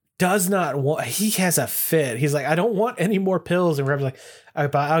Herman does not want, he has a fit. He's like, I don't want any more pills. And Grandpa's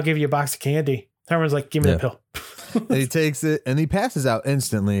like, I'll give you a box of candy. Herman's like, give me the pill. And he takes it and he passes out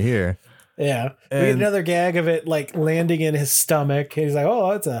instantly here. Yeah. We get another gag of it like landing in his stomach. And he's like,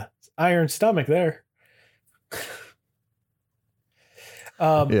 oh, that's a iron stomach there.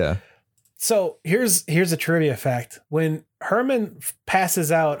 Yeah. So here's a trivia fact. When Herman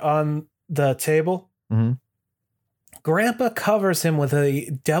passes out on the table, Grandpa covers him with a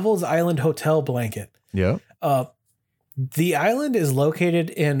Devil's Island hotel blanket. Yeah. The island is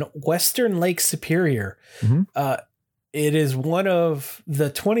located in western Lake Superior. It is one of the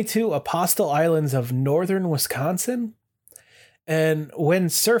 22 Apostle Islands of northern Wisconsin. And when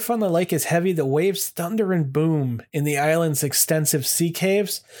surf on the lake is heavy, the waves thunder and boom in the island's extensive sea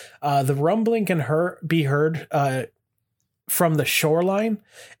caves. The rumbling can be heard from the shoreline,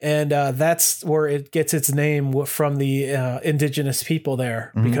 and that's where it gets its name from the indigenous people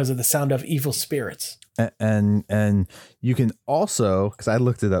there because of the sound of evil spirits. And you can also, because I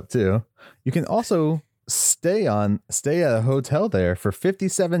looked it up too, you can also stay at a hotel there for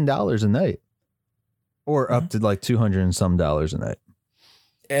 $57 a night. Or up to like $200 and some a night.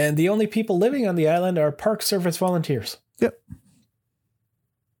 And the only people living on the island are Park Service volunteers. Yep.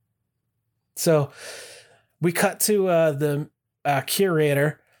 So we cut to the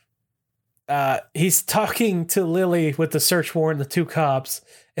curator. He's talking to Lily with the search warrant, the two cops.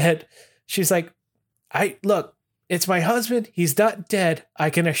 And she's like, look, it's my husband. He's not dead. I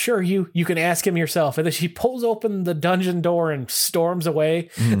can assure you, you can ask him yourself. And then she pulls open the dungeon door and storms away.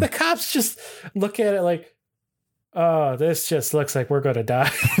 The cops just look at it like, oh, this just looks like we're going to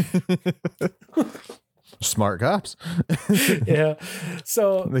die. Smart cops. Yeah.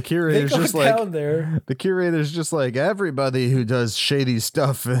 So the curator's just like, there. The curator's just like, everybody who does shady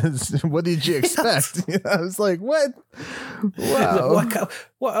stuff is, what did you expect? I was like, what? Wow.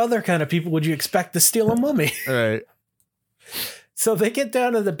 What other kind of people would you expect to steal a mummy? Right. So they get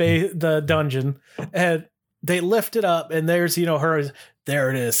down to the dungeon and they lift it up, and there's, her,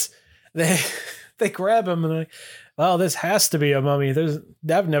 there it is. They grab him and they're like, well, this has to be a mummy.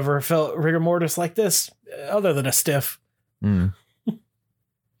 I've never felt rigor mortis like this other than a stiff.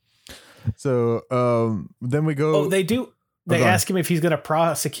 So then we go. Oh, they do. They ask him if he's going to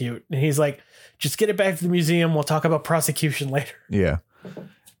prosecute. And he's like, just get it back to the museum. We'll talk about prosecution later. Yeah.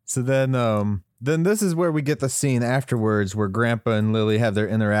 So then this is where we get the scene afterwards where Grandpa and Lily have their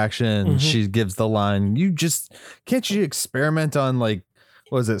interaction. She gives the line, can't you experiment on like,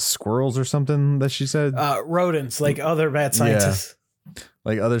 what was it, squirrels or something that she said? Rodents, like other bad scientists. Yeah,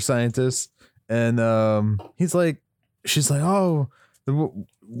 like other scientists. And she's like, oh,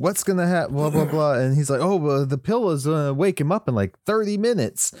 what's going to happen? Blah, blah, blah. And he's like, oh, well, the pill is going to wake him up in like 30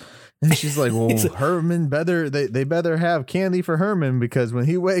 minutes. And she's like, well, Herman they better have candy for Herman because when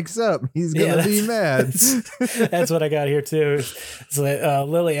he wakes up, he's going to be mad. That's what I got here too. So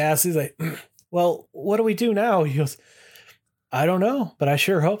Lily asks, he's like, well, what do we do now? He goes, I don't know, but I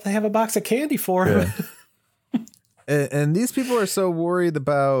sure hope they have a box of candy for him. Yeah. And these people are so worried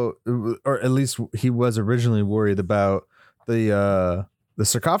about, or at least he was originally worried about the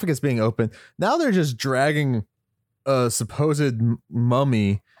sarcophagus being open. Now they're just dragging a supposed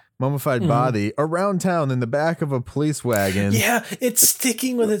mummified body around town in the back of a police wagon. Yeah, it's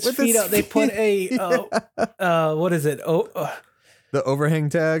sticking with its feet out. They put a what is it? The overhang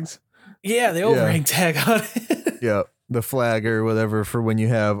tags. Yeah, the overhang tag on it. Yeah, the flag or whatever for when you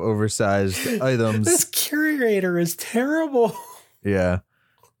have oversized items. This curator is terrible. Yeah.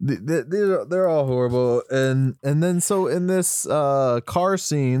 They're all horrible. And then so in this car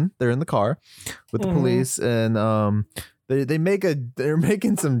scene, they're in the car with the police, and they're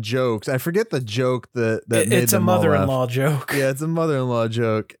making some jokes. I forget the joke that it's a mother-in-law joke. Yeah, it's a mother-in-law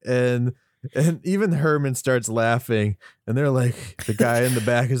joke. And even Herman starts laughing, and they're like, the guy in the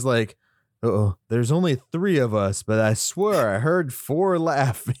back is like, "Oh, there's only 3 of us, but I swear I heard 4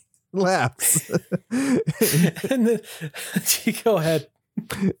 laughs." And then go ahead.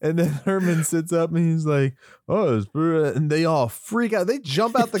 And then Herman sits up and he's like, "Oh," and they all freak out. They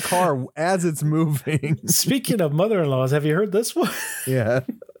jump out the car as it's moving. Speaking of mother-in-laws, have you heard this one? Yeah.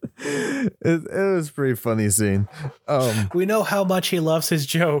 It was a pretty funny scene. We know how much he loves his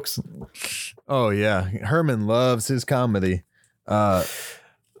jokes. Oh yeah. Herman loves his comedy.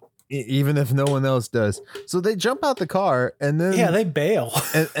 Even if no one else does. So they jump out the car, and then they bail.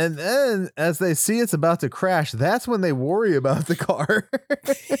 And then as they see it's about to crash, that's when they worry about the car.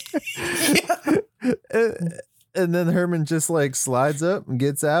 And then Herman just like slides up and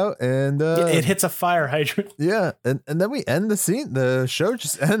gets out, and it hits a fire hydrant. Yeah, and then we end the scene. The show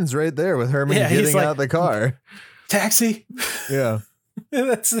just ends right there with Herman getting out the car. Taxi. Yeah.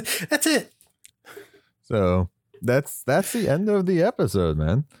 That's it. So that's the end of the episode,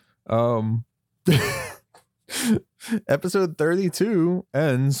 man. Episode 32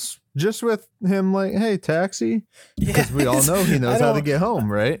 ends just with him like, "Hey, taxi," because we all know he knows how to get home,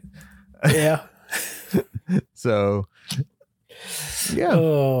 right? Yeah. So yeah.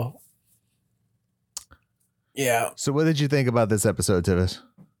 Oh yeah. So what did you think about this episode, Tivis?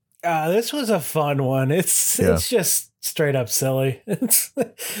 This was a fun one. It's just straight up silly. It's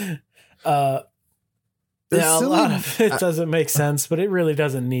yeah, a lot of it doesn't make sense, but it really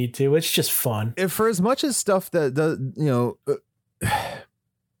doesn't need to. It's just fun. For as much as stuff that does,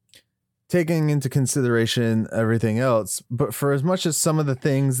 taking into consideration everything else, but for as much as some of the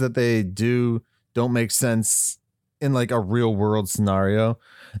things that they do don't make sense in like a real world scenario,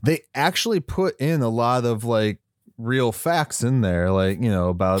 they actually put in a lot of like real facts in there, like,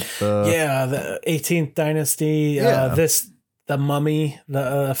 about the 18th dynasty, the mummy,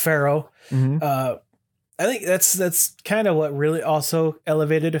 the pharaoh. Mm-hmm. I think that's kind of what really also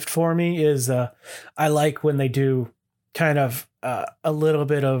elevated it for me is I like when they do kind of a little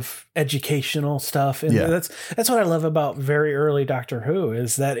bit of educational stuff. And that's what I love about very early Doctor Who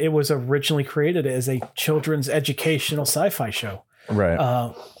is that it was originally created as a children's educational sci-fi show.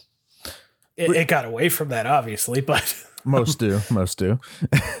 Right. It got away from that, obviously, but most do.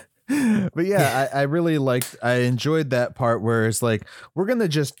 But yeah, I enjoyed that part where it's like, we're going to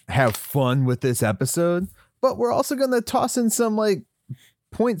just have fun with this episode, but we're also going to toss in some like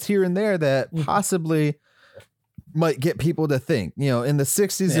points here and there that possibly might get people to think. In the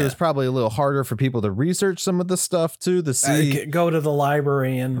 60s, it was probably a little harder for people to research some of the stuff too, to see. Go to the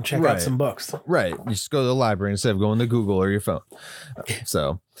library and check out some books. Right. You just go to the library instead of going to Google or your phone.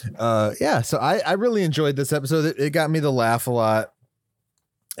 So I really enjoyed this episode. It got me to laugh a lot.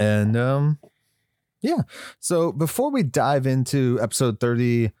 And so before we dive into episode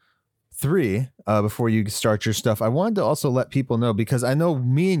 33, before you start your stuff, I wanted to also let people know, because I know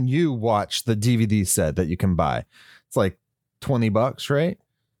me and you watch the DVD set that you can buy. It's like $20, right?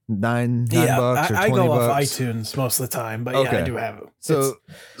 $9 bucks or $20. I go off iTunes most of the time, but I do have it. So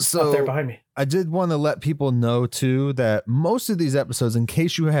up there behind me. I did want to let people know too that most of these episodes, in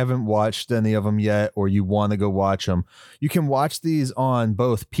case you haven't watched any of them yet or you want to go watch them, you can watch these on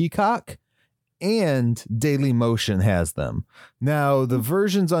both Peacock and Daily Motion has them. Now, the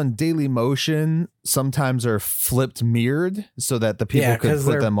versions on Daily Motion sometimes are flipped mirrored so that the people could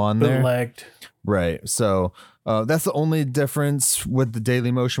put them on there. Bootlegged. Right. So that's the only difference with the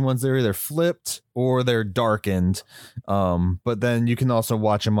Daily Motion ones. They're either flipped or they're darkened. But then you can also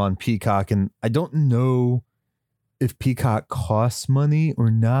watch them on Peacock. And I don't know if Peacock costs money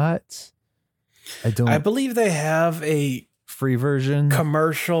or not. I believe they have a free version,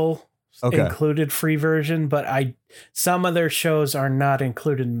 commercial included free version, but some of their shows are not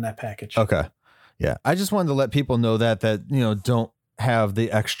included in that package. Okay. Yeah. I just wanted to let people know that don't have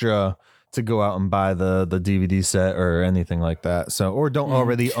the extra to go out and buy the DVD set or anything like that. So, or don't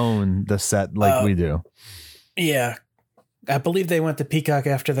already own the set like we do. Yeah. I believe they went to Peacock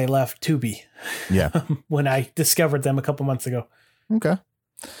after they left Tubi. Yeah. When I discovered them a couple months ago. Okay.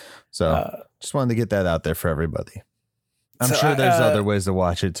 So just wanted to get that out there for everybody. I'm sure there's other ways to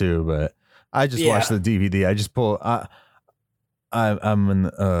watch it too, but I just watch the DVD. I just pull, I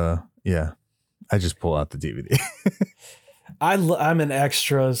just pull out the DVD. I'm an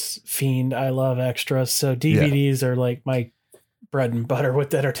extras fiend. I love extras. So DVDs are like my bread and butter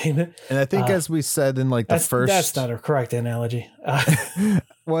with entertainment. And I think as we said in like that's not a correct analogy.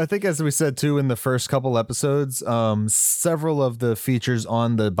 Well, I think as we said too, in the first couple episodes, several of the features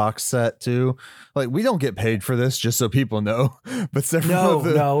on the box set too, like we don't get paid for this, just so people know, but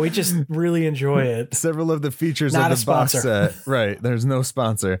several we just really enjoy it. Several of the features of the box set. Right. There's no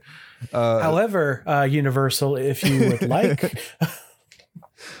sponsor. However, Universal, if you would like,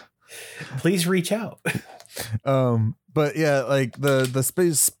 please reach out. But yeah, like the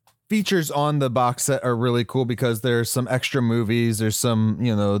space features on the box set are really cool because there's some extra movies. There's some,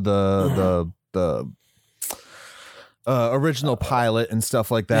 the original pilot and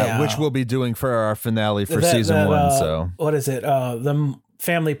stuff like that, which we'll be doing for our finale for season 1. So what is it? The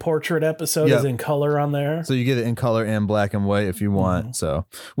family portrait episode is in color on there. So you get it in color and black and white if you want. So,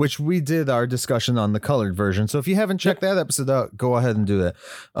 which we did our discussion on the colored version. So if you haven't checked that episode out, go ahead and do that.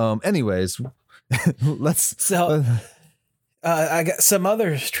 Anyways, I got some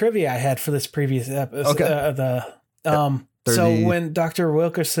other trivia I had for this previous episode. Okay. So when Dr.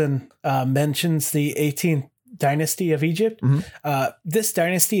 Wilkerson mentions the 18th dynasty of Egypt, this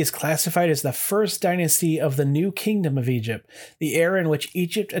dynasty is classified as the first dynasty of the New Kingdom of Egypt, the era in which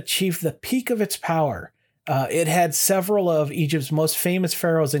Egypt achieved the peak of its power. It had several of Egypt's most famous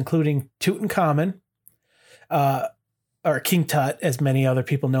pharaohs, including Tutankhamun, or King Tut, as many other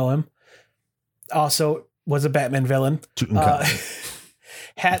people know him. Also was a Batman villain.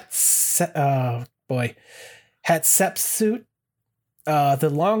 Hatshepsut, the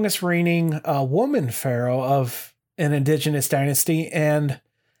longest reigning woman pharaoh of an indigenous dynasty, and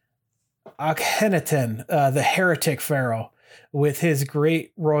Akhenaten, the heretic pharaoh, with his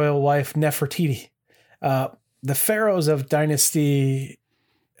great royal wife Nefertiti. The pharaohs of dynasty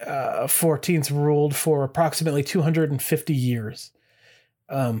 14th ruled for approximately 250 years.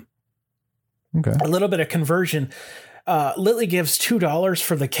 Okay. A little bit of conversion. Lily gives $2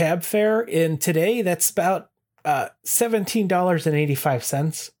 for the cab fare. In today, that's about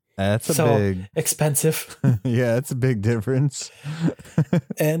 $17.85. That's big expensive. Yeah, it's a big difference.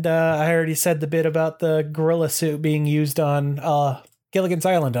 And I already said the bit about the gorilla suit being used on Gilligan's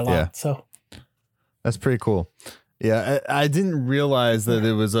Island a lot. Yeah. So that's pretty cool. Yeah, I didn't realize that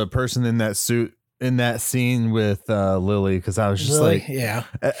it was a person in that suit in that scene with Lily, because I was just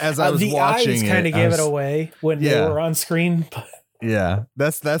as I was watching, the eyes kind of gave it away when they were on screen. Yeah,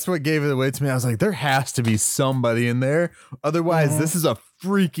 that's what gave it away to me. I was like, there has to be somebody in there, otherwise this is a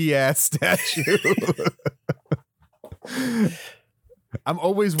freaky ass statue. I'm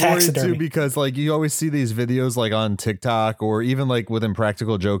always worried too, because like you always see these videos like on TikTok or even like with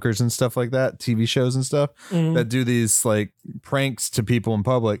Impractical Jokers and stuff like that, TV shows and stuff that do these like pranks to people in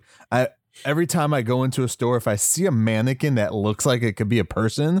public. Every time I go into a store, if I see a mannequin that looks like it could be a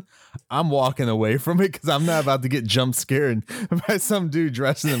person, I'm walking away from it because I'm not about to get jump scared by some dude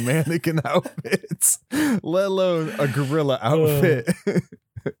dressed in a mannequin outfits, let alone a gorilla outfit.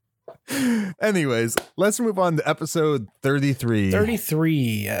 Anyways, let's move on to episode 33.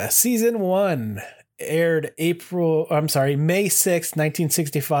 Season 1 aired May 6th,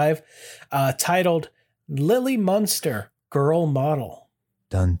 1965, titled Lily Munster, Girl Model.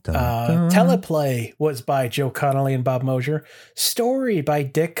 Dun, dun, dun. Teleplay was by Joe Connolly and Bob Mosier. Story by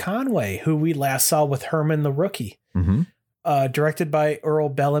Dick Conway, who we last saw with Herman the Rookie. Directed by Earl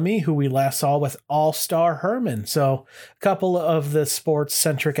Bellamy, who we last saw with All-Star Herman. So a couple of the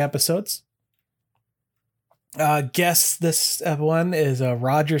sports-centric episodes. Guess this one is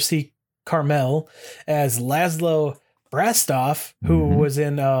Roger C. Carmel as Laszlo Brastov, who was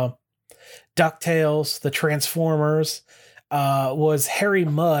in DuckTales, The Transformers, was Harry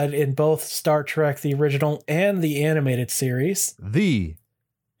Mudd in both Star Trek, the original and the animated series. The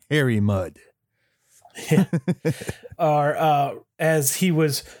Harry Mudd. Or as he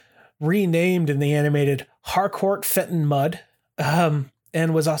was renamed in the animated, Harcourt Fenton Mudd, and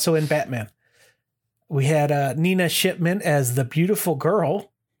was also in Batman. We had Nina Shipman as the beautiful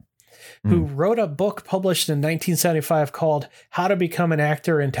girl, who wrote a book published in 1975 called How to Become an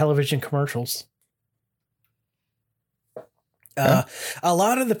Actor in Television Commercials. A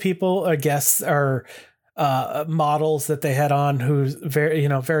lot of the people, I guess, are models that they had on who's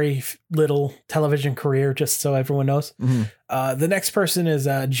very little television career, just so everyone knows. Mm-hmm. The next person is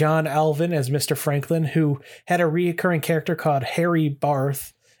John Alvin as Mr. Franklin, who had a reoccurring character called Harry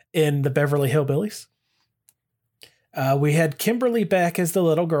Barth in the Beverly Hillbillies. We had Kimberly Beck as the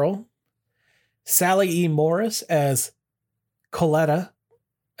little girl, Sally E. Morris as Coletta.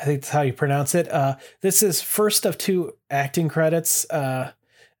 I think that's how you pronounce it. This is first of 2 acting credits.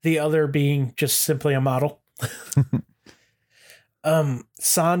 The other being just simply a model.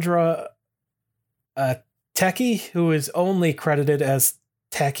 Sandra Tecchi, who is only credited as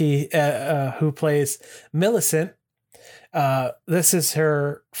Tecchi, who plays Millicent. This is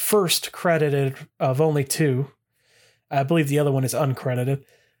her first credited of only 2. I believe the other one is uncredited.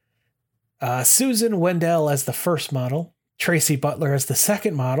 Susan Wendell as the first model, Tracy Butler as the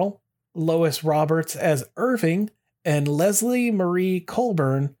second model, Lois Roberts as Irving, and Leslie Marie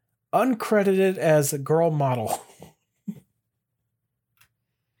Colburn, uncredited as a girl model.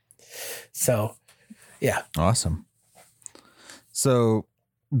 So, yeah. Awesome. So,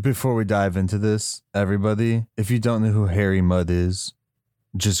 before we dive into this, everybody, if you don't know who Harry Mudd is,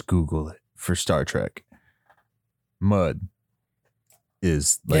 just Google it for Star Trek. Mudd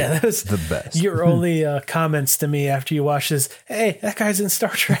is that was the best. Your only comments to me after you watch this, hey, that guy's in Star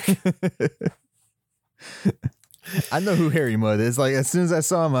Trek. I know who Harry Mudd is. Like, as soon as I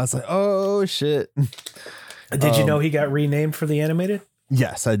saw him, I was like, oh, shit. Did you know he got renamed for the animated?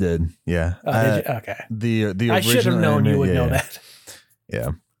 Yes, I did. Yeah. Did you? Okay. The I should have known you would know that.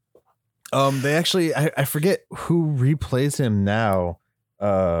 Yeah. They actually, I forget who replays him now,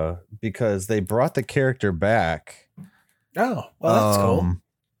 because they brought the character back. Oh, well, that's cool.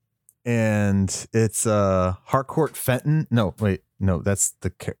 And it's Harcourt Fenton. No, wait, no, that's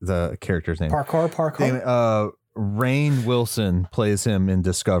the character's name. Parkour. Rainn Wilson plays him in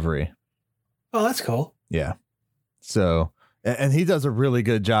Discovery. Oh, that's cool. Yeah. So, and he does a really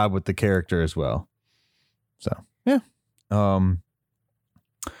good job with the character as well. So, yeah.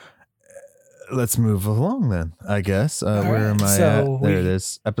 Let's move along then, I guess. Where am I at? There it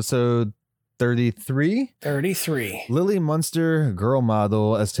is. Episode 33. 33. Lily Munster, girl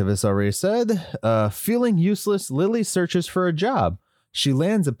model, as Tivis already said. Feeling useless, Lily searches for a job. She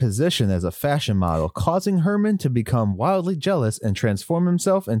lands a position as a fashion model, causing Herman to become wildly jealous and transform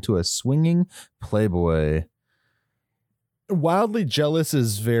himself into a swinging playboy. Wildly jealous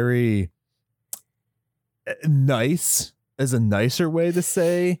is very nice, as a nicer way to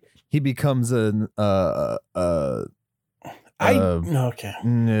say. He becomes okay.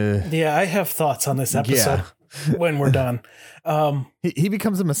 Yeah, I have thoughts on this episode when we're done. He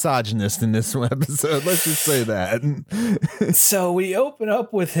becomes a misogynist in this episode. Let's just say that. So we open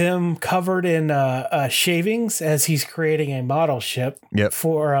up with him covered in shavings as he's creating a model ship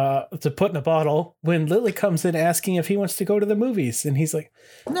for to put in a bottle. When Lily comes in asking if he wants to go to the movies, and he's like,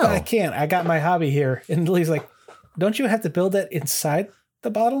 "No, I can't. I got my hobby here." And Lily's like, "Don't you have to build that inside the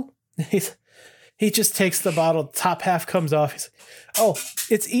bottle?" He just takes the bottle, top half comes off. He's like, "Oh,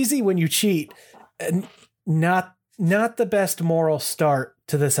 it's easy when you cheat." And not the best moral start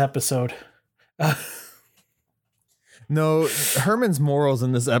to this episode. No, Herman's morals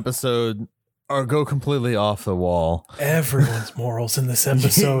in this episode go completely off the wall. Everyone's morals in this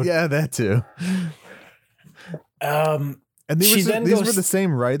episode. Yeah, that too. And these were the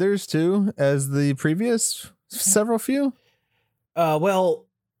same writers too as the previous several few. Well,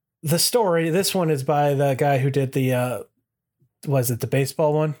 the story, this one is by the guy who did the was it the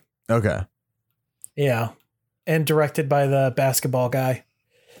baseball one? Okay. Yeah. And directed by the basketball guy.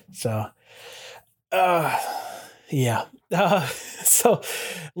 So yeah. So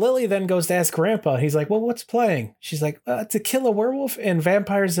Lily then goes to ask Grandpa. He's like, "Well, what's playing?" She's like, "To Kill a Werewolf and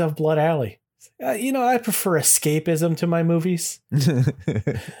Vampires of Blood Alley." I prefer escapism to my movies.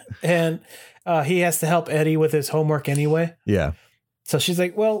 And he has to help Eddie with his homework anyway. Yeah. So she's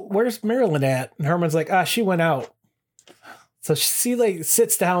like, "Well, where's Marilyn at?" And Herman's like, "She went out." So she like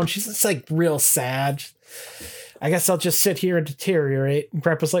sits down. She's just like real sad. "I guess I'll just sit here and deteriorate." And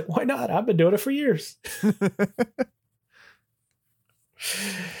Grandpa's like, "Why not? I've been doing it for years."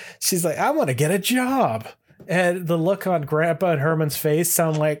 She's like, "I want to get a job." And the look on Grandpa and Herman's face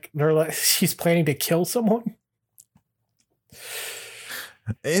sound like they're like she's planning to kill someone.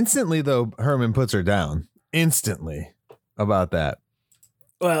 Instantly, though, Herman puts her down. Instantly about that.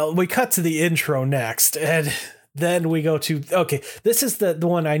 Well, we cut to the intro next, and then we go to, okay, this is the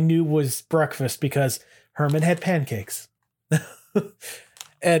one I knew was breakfast because Herman had pancakes.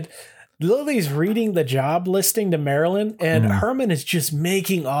 And Lily's reading the job listing to Marilyn, and Herman is just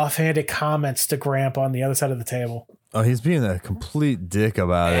making offhanded comments to Grandpa on the other side of the table. Oh, he's being a complete dick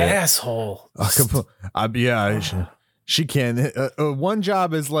about it. Asshole. She can't. One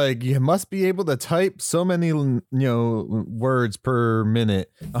job is like, you must be able to type so many, words per minute.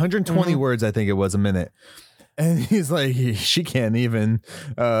 120 words, I think it was, a minute. And he's like, she can't even,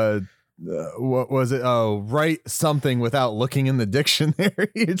 what was it? Oh, write something without looking in the dictionary.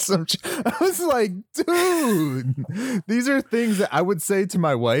 I was like, dude, these are things that I would say to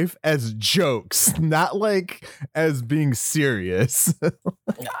my wife as jokes, not like as being serious.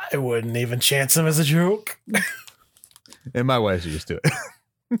 I wouldn't even chance them as a joke. And my wife's used to it.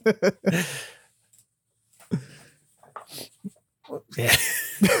 Yeah.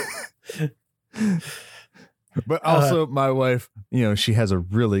 But also my wife, she has a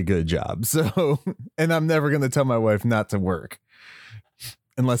really good job. So, and I'm never going to tell my wife not to work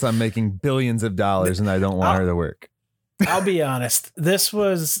unless I'm making billions of dollars and I don't want her to work. I'll be honest. This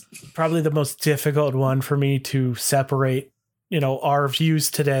was probably the most difficult one for me to separate, our views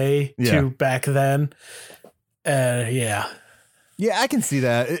today to back then. Yeah, I can see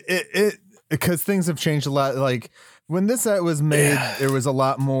that it because things have changed a lot. Like when this set was made, there was a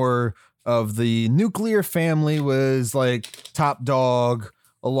lot more of the nuclear family was like top dog,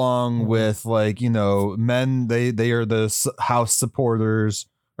 along with men. They are the house supporters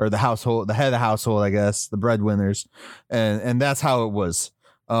or the household, the head of the household, I guess, the breadwinners, and that's how it was.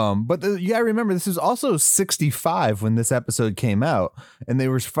 But you gotta remember, this is also 65 when this episode came out, and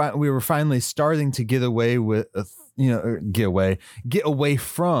we were finally starting to get away with, get away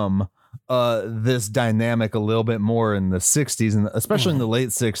from this dynamic a little bit more in the 60s, and especially in the late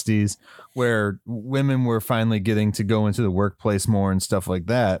 60s, where women were finally getting to go into the workplace more and stuff like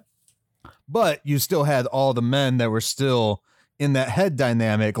that. But you still had all the men that were still in that head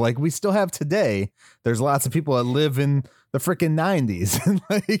dynamic, like we still have today. There's lots of people that live in the freaking 90s, and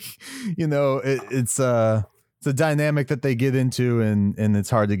it's a dynamic that they get into, and it's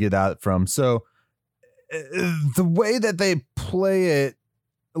hard to get out from. So the way that they play it,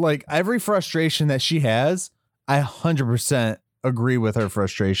 like every frustration that she has, I 100% agree with her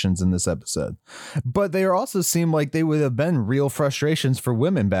frustrations in this episode. But they also seem like they would have been real frustrations for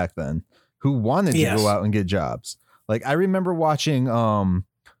women back then who wanted to go out and get jobs. Like I remember watching, what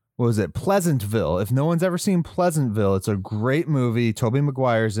was it? Pleasantville. If no one's ever seen Pleasantville, it's a great movie. Tobey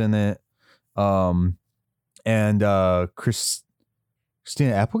Maguire's in it. And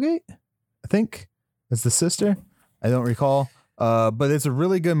Christina Applegate, I think, is the sister. I don't recall. But it's a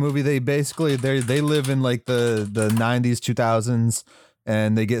really good movie. They basically they live in like the 90s, 2000s,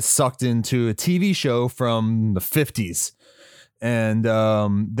 and they get sucked into a TV show from the 50s, and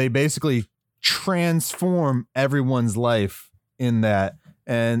they basically transform everyone's life in that.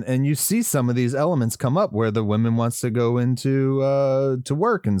 And you see some of these elements come up where the women wants to go into to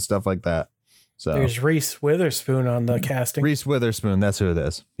work and stuff like that. So there's Reese Witherspoon on the casting. Reese Witherspoon, that's who it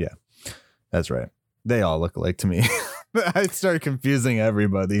is. Yeah, that's right. They all look alike to me. I started confusing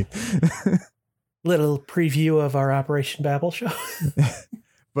everybody. Little preview of our Operation Babel show.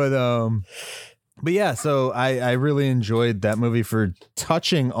 But yeah, so I really enjoyed that movie for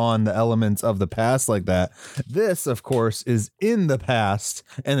touching on the elements of the past like that. This, of course, is in the past,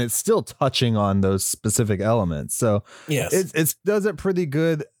 and it's still touching on those specific elements. So yes, it does it pretty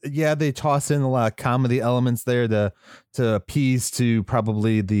good. Yeah, they toss in a lot of comedy elements there to appease to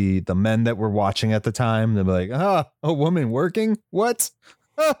probably the men that were watching at the time. They'll be like, a woman working? What?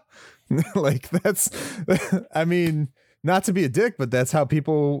 Like that's, I mean, not to be a dick, but that's how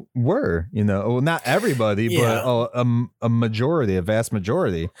people were, well, not everybody, but a majority, a vast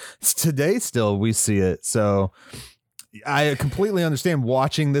majority. Today, still, we see it. So I completely understand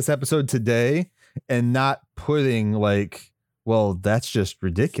watching this episode today and not putting like, well, that's just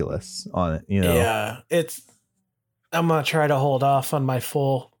ridiculous on it, Yeah, I'm going to try to hold off on my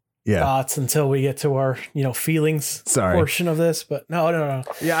full thoughts until we get to our, feelings portion of this, but no.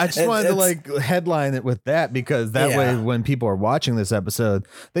 Yeah, I just wanted to like headline it with that, because that way when people are watching this episode,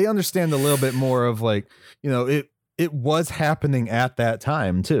 they understand a little bit more of like, it was happening at that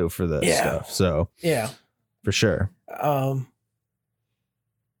time too for this stuff. So yeah, for sure.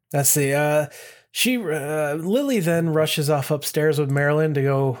 Let's see. Lily then rushes off upstairs with Marilyn to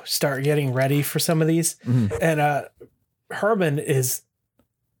go start getting ready for some of these. Mm-hmm. And Herman is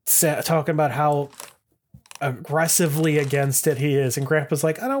talking about how aggressively against it he is, and Grandpa's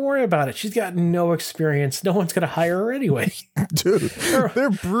like, I don't worry about it, she's got no experience, no one's gonna hire her anyway. Dude, they're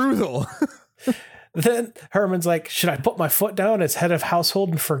brutal. Then Herman's like, should I put my foot down as head of household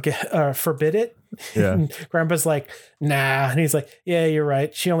and forbid it? Yeah. And Grandpa's like, nah. And he's like, yeah, you're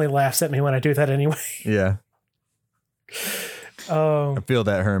right, she only laughs at me when I do that anyway. Yeah. I feel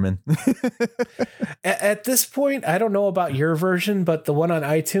that, Herman. At this point, I don't know about your version, but the one on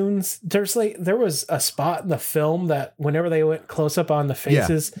iTunes, there was a spot in the film that whenever they went close up on the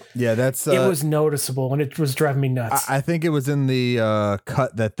faces, that's it was noticeable and it was driving me nuts. I think it was in the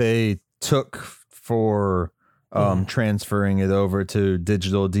cut that they took for transferring it over to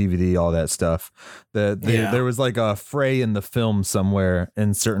digital DVD, all that stuff. There was like a fray in the film somewhere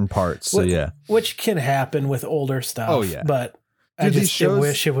in certain parts. So which can happen with older stuff. Oh yeah, but I just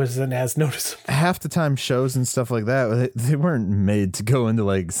wish it wasn't as noticeable. Half the time shows and stuff like that, they weren't made to go into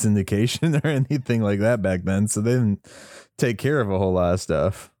like syndication or anything like that back then. So they didn't take care of a whole lot of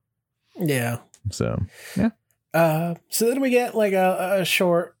stuff. Yeah. So, yeah. So then we get like a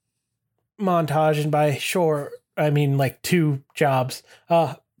short montage, and by short, I mean like 2 jobs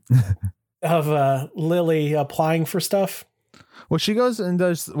of Lily applying for stuff. Well, she goes and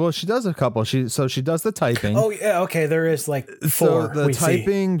does. Well, she does a couple. She does the typing. Oh yeah, okay. There is like 4. So the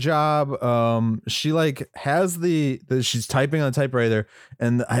typing job. She like has she's typing on a typewriter,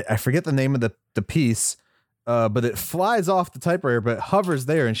 and I forget the name of the piece. But it flies off the typewriter, but it hovers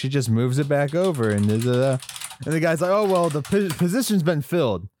there, and she just moves it back over, and the guy's like, "Oh well, the position's been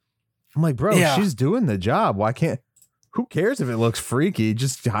filled." I'm like, "Bro, she's doing the job. Why can't? Who cares if it looks freaky?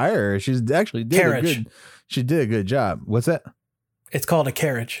 Just hire her. She's actually She did a good job. What's that? It's called a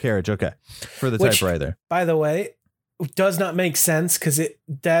carriage. Carriage, okay. For the typewriter. By the way, does not make sense because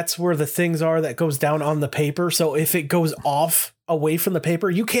that's where the things are that goes down on the paper. So if it goes off away from the paper,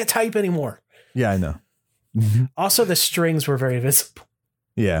 you can't type anymore. Yeah, I know. Also, the strings were very visible.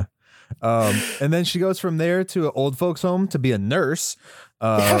 Yeah. And then she goes from there to an old folks home to be a nurse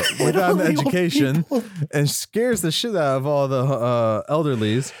without an education, and scares the shit out of all the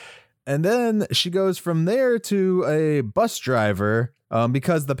elderlies. And then she goes from there to a bus driver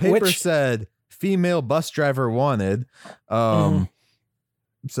because the paper said female bus driver wanted.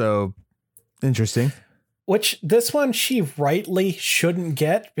 So interesting. Which this one she rightly shouldn't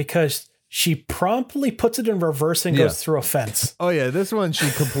get because she promptly puts it in reverse and goes through a fence. Oh yeah, this one she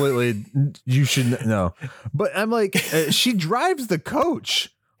completely. You should know, but I'm like, she drives the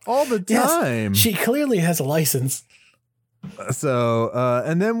coach all the time. Yes, she clearly has a license. So,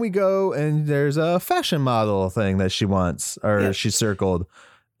 and then we go and there's a fashion model thing that she wants, or she circled.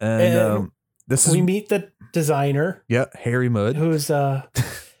 And we meet the designer. Yeah. Harry Mudd. Who's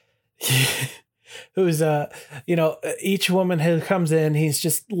each woman who comes in, he's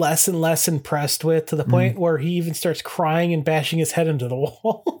just less and less impressed with, to the point where he even starts crying and bashing his head into the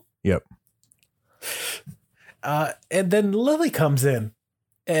wall. Yep. And then Lily comes in.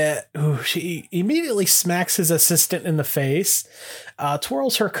 She immediately smacks his assistant in the face,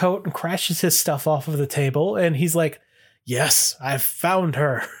 twirls her coat and crashes his stuff off of the table. And he's like, "Yes, I've found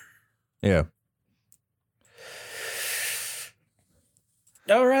her." Yeah.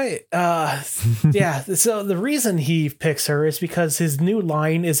 All right. Yeah. So the reason he picks her is because his new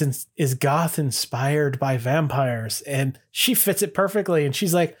line is goth inspired by vampires, and she fits it perfectly. And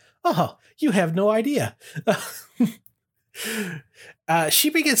she's like, "Oh, you have no idea." She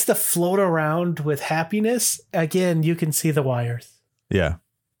begins to float around with happiness. Again, you can see the wires. Yeah.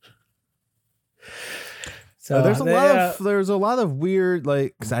 So there's a lot of weird,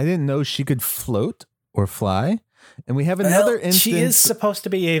 like, cause I didn't know she could float or fly. And we have another instance. She is supposed to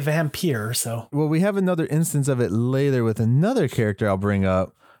be a vampire. So, well, we have another instance of it later with another character I'll bring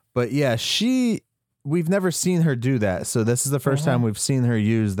up, but yeah, we've never seen her do that. So this is the first time we've seen her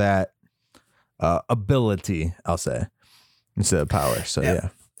use that, ability, I'll say, instead of power. So yeah.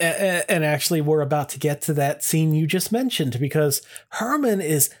 And actually, we're about to get to that scene you just mentioned, because Herman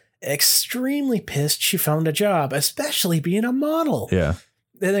is extremely pissed she found a job, especially being a model. Yeah.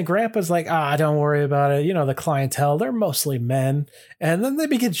 And then Grandpa's like, don't worry about it. You know, the clientele, they're mostly men. And then they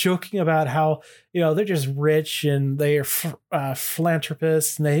begin joking about how, they're just rich and they're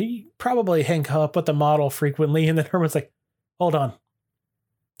philanthropists and they probably hang up with the model frequently. And then Herman's like, hold on.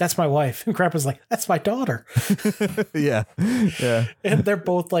 That's my wife. And Grandpa's like, that's my daughter. Yeah. Yeah. And they're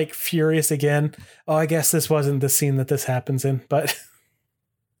both like furious again. Oh, I guess this wasn't the scene that this happens in, but.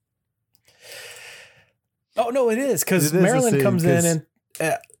 Oh, no, it is. Because Marilyn comes in and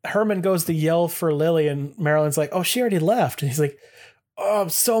Herman goes to yell for Lily, and Marilyn's like, oh, she already left. And he's like, oh, I'm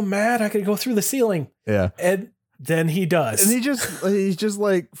so mad I could go through the ceiling. Yeah. And then he does. And he's just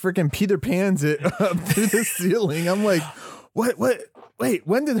like freaking Peter Pan's it up through the ceiling. I'm like, what? Wait,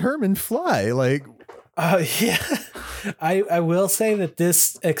 when did Herman fly? Like, yeah, I will say that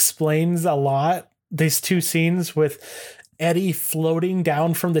this explains a lot. These two scenes with Eddie floating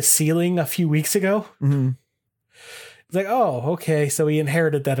down from the ceiling a few weeks ago. Mm-hmm. It's like, oh, okay. So he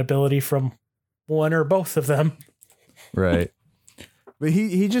inherited that ability from one or both of them. Right. But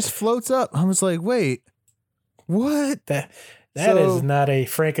he just floats up. I was like, wait, what? That is not a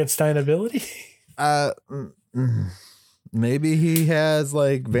Frankenstein ability. Maybe he has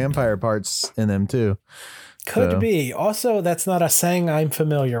like vampire parts in him too. Could be. Also, that's not a saying I'm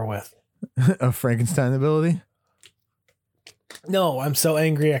familiar with. A Frankenstein ability? No, I'm so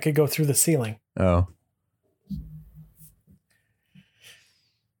angry I could go through the ceiling. Oh.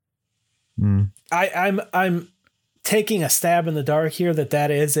 I'm taking a stab in the dark here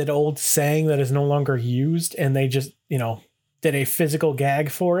that is an old saying that is no longer used, and they just, did a physical gag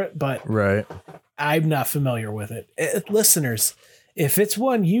for it, but right. I'm not familiar with it. Listeners, if it's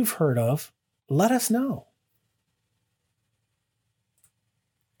one you've heard of, let us know.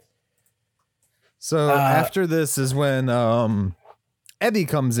 So after this is when Eddie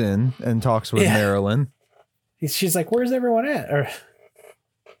comes in and talks with Marilyn. She's like, "Where's everyone at?"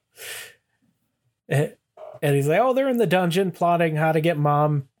 And he's like, "Oh, they're in the dungeon plotting how to get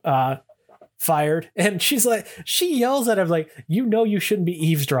Mom fired." And she's like, she yells at him like, you shouldn't be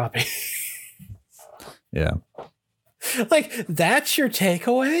eavesdropping. Yeah. Like, that's your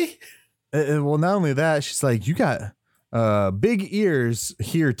takeaway? Well, not only that, she's like, "You got big ears,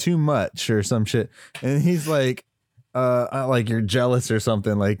 hear too much," or some shit. And he's like, like you're jealous or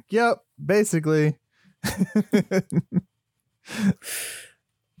something. Like, yep, basically.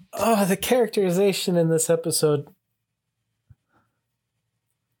 Oh, the characterization in this episode.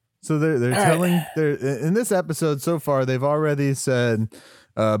 So they're telling in this episode so far, they've already said,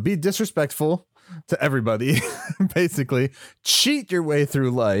 be disrespectful to everybody, basically cheat your way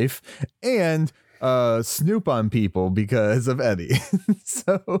through life, and snoop on people because of Eddie.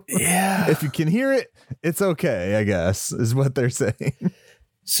 So yeah, if you can hear it, it's okay, I guess, is what they're saying.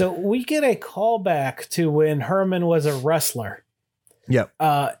 So we get a callback to when Herman was a wrestler. Yep.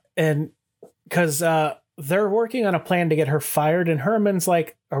 And because they're working on a plan to get her fired, and Herman's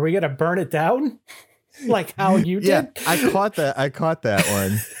like, "Are we gonna burn it down?" Like how you did. Yeah, I caught that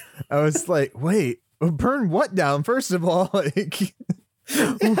one. I was like, wait, burn what down? First of all, like,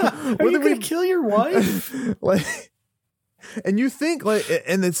 are you gonna kill your wife? Like, and you think like,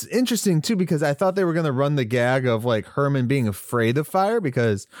 and it's interesting too, because I thought they were gonna run the gag of like Herman being afraid of fire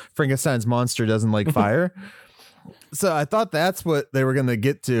because Frankenstein's monster doesn't like fire. So I thought that's what they were gonna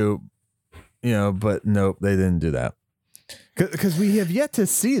get to, but nope, they didn't do that. Because we have yet to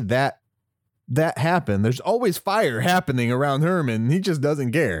see that happen. There's always fire happening around Herman. He just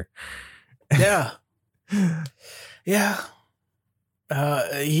doesn't care. Yeah. Yeah.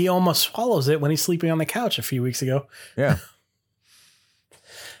 He almost swallows it when he's sleeping on the couch a few weeks ago. Yeah.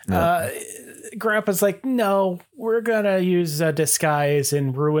 Grandpa's like, "No, we're going to use a disguise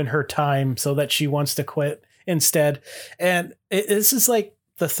and ruin her time so that she wants to quit instead." And this is like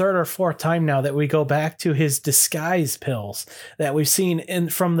the third or fourth time now that we go back to his disguise pills that we've seen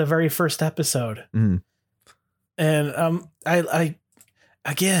from the very first episode. Mm. And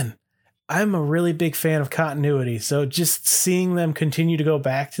I'm a really big fan of continuity. So just seeing them continue to go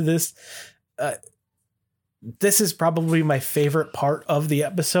back to this, this is probably my favorite part of the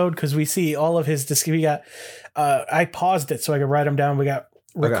episode, because we see all of his we got I paused it so I could write them down. We got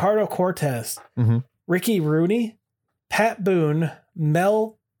Ricardo Cortez, Ricky Rooney, Pat Boone,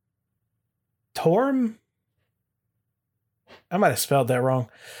 Mel Torm. I might have spelled that wrong.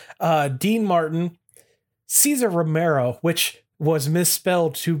 Dean Martin, Cesar Romero, which was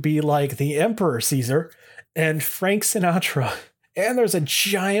misspelled to be like the Emperor Caesar, and Frank Sinatra. And there's a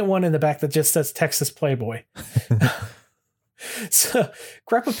giant one in the back that just says Texas Playboy. So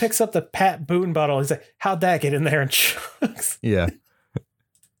Grandpa picks up the Pat Boone bottle. He's like, "How'd that get in there?" And chugs. Yeah.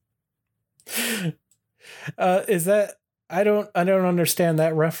 Is that, I don't understand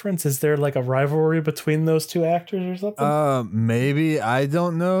that reference. Is there like a rivalry between those two actors or something? Maybe, I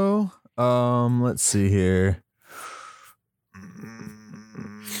don't know. Let's see here.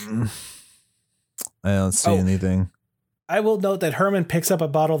 I don't see anything. I will note that Herman picks up a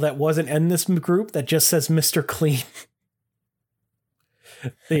bottle that wasn't in this group that just says Mr. Clean.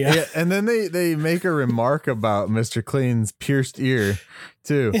 Yeah, and then they make a remark about Mr. Clean's pierced ear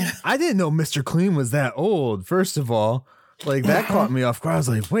too. Yeah. I didn't know Mr. Clean was that old. First of all, like that caught me off guard. I was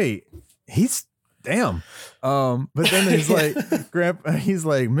like, wait, he's damn. But then he's like, Grandpa, he's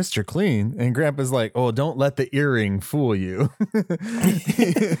like, "Mr. Clean," and Grandpa's like, "Oh, don't let the earring fool you."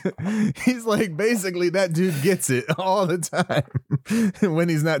 He's like, basically, that dude gets it all the time when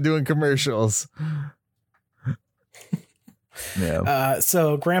he's not doing commercials. Yeah.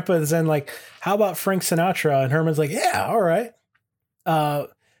 So Grandpa's then like, "How about Frank Sinatra?" And Herman's like, "Yeah, all right."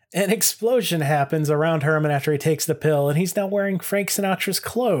 An explosion happens around Herman after he takes the pill, and he's now wearing Frank Sinatra's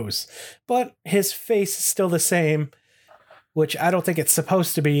clothes, but his face is still the same. which I don't think it's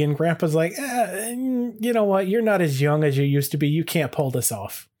supposed to be. And Grandpa's like, you know what? You're not as young as you used to be. You can't pull this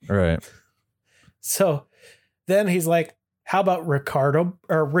off. Right. So then he's like, how about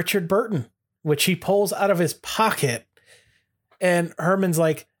Richard Burton, which he pulls out of his pocket. And Herman's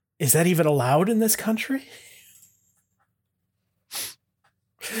like, is that even allowed in this country?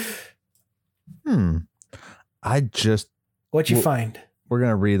 What'd you find? We're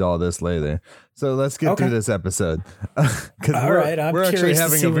going to read all this later. So let's get through this episode. Because we're actually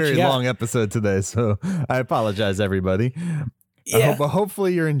having a very long episode today. So I apologize, everybody. Yeah. But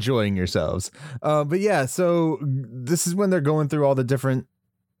hopefully you're enjoying yourselves. But yeah, so this is when they're going through all the different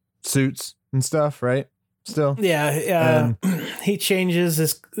suits and stuff, right? Still. Yeah. He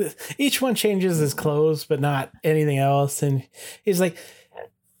changes each one changes his clothes, but not anything else. And he's like,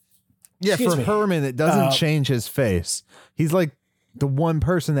 yeah, for Herman, it doesn't change his face. He's like the one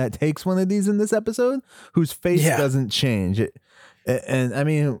person that takes one of these in this episode whose face doesn't change. And I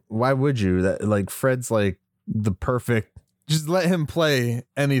mean, why would you? That like Fred's like the perfect. Just let him play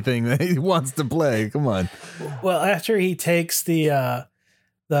anything that he wants to play. Come on. Well, after he takes the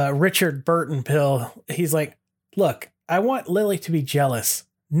Richard Burton pill, he's like, look, I want Lily to be jealous,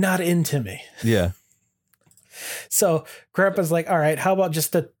 not into me. Yeah. So Grandpa's like, all right, how about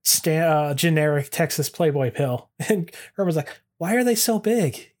just a generic Texas Playboy pill? And Herman's like, why are they so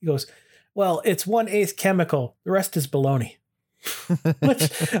big? He goes, well, it's 1/8 chemical. The rest is baloney.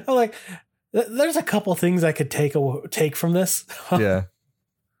 Which I'm like, there's a couple things I could take from this. Yeah.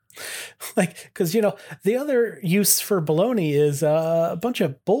 Like, because, you know, the other use for baloney is a bunch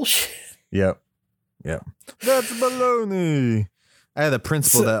of bullshit. Yep. That's baloney. I had a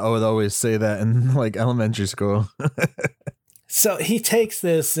principal that would always say that in like elementary school. So he takes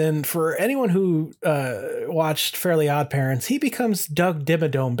this, and for anyone who watched Fairly Odd Parents, he becomes Doug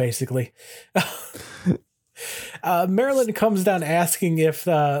Dimmadome, basically. Marilyn comes down asking if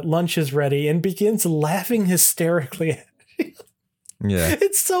lunch is ready and begins laughing hysterically. Yeah.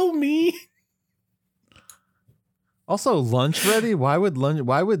 It's so mean. Also, lunch ready? Why would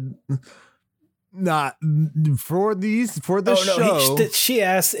not for the show? She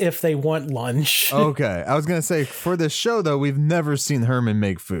asks if they want lunch. Okay. I was going to say for the show, though, we've never seen Herman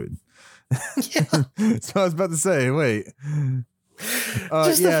make food. Yeah. So I was about to say, wait.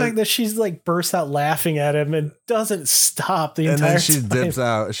 Just the fact that she's like bursts out laughing at him and doesn't stop the entire time. And then she dips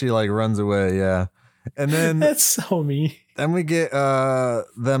out. She like runs away. Yeah. And then that's so mean. Then we get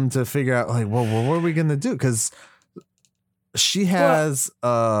them to figure out like, well, what are we going to do? Because she has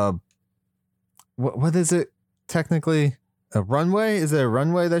what is it technically? A runway? Is it a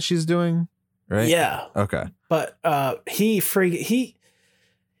runway that she's doing? Right? Yeah. Okay. But he's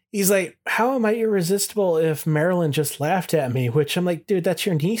like, how am I irresistible if Marilyn just laughed at me? Which I'm like, dude, that's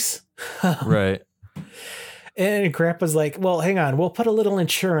your niece. Right. And Grandpa's like, well, hang on, we'll put a little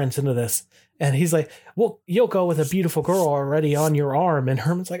insurance into this. And he's like, well, you'll go with a beautiful girl already on your arm. And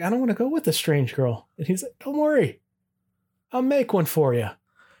Herman's like, I don't want to go with a strange girl. And he's like, don't worry, I'll make one for you.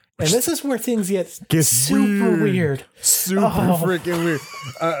 And this is where things get super weird. Super freaking weird.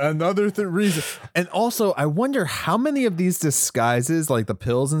 Another reason. And also, I wonder how many of these disguises, like the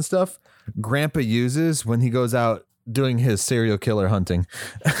pills and stuff, Grandpa uses when he goes out doing his serial killer hunting.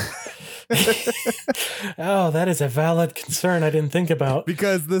 Oh, that is a valid concern I didn't think about.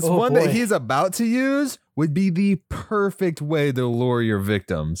 Because this one that he's about to use would be the perfect way to lure your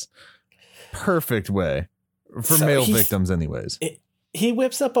victims. Perfect way. For male victims, anyways. He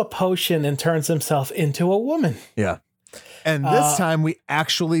whips up a potion and turns himself into a woman. Yeah. And this time we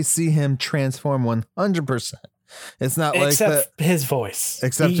actually see him transform 100%. It's not like except his voice.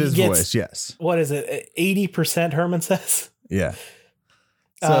 Except his voice, yes. What is it? 80%, Herman says? Yeah.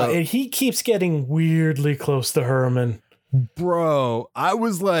 So, and he keeps getting weirdly close to Herman. Bro, I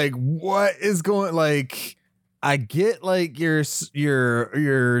was like, what is going like I get like you're still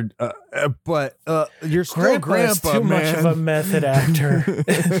grandpa, too man. Much of a method actor.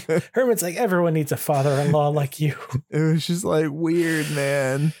 Herman's like, everyone needs a father-in-law like you. It was just like weird,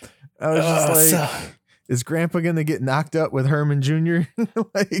 man. I was just like, is Grandpa gonna get knocked up with Herman Jr.?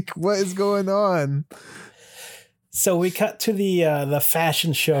 Like, what is going on? So we cut to the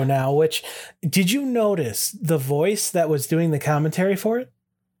fashion show now. Which did you notice the voice that was doing the commentary for it?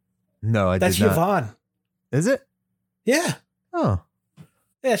 No, I did not. That's Yvonne. Is it? Yeah. Oh.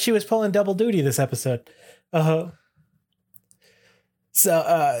 Yeah, she was pulling double duty this episode. So,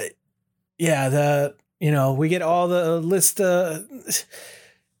 we get all the list.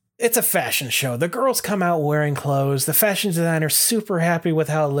 It's a fashion show. The girls come out wearing clothes. The fashion designer's super happy with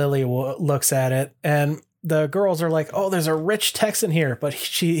how Lily looks at it. And the girls are like, oh, there's a rich Texan here, but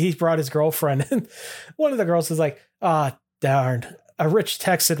he's brought his girlfriend. And one of the girls is like, darn, a rich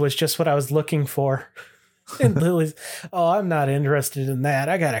Texan was just what I was looking for. And Lily's, oh, I'm not interested in that.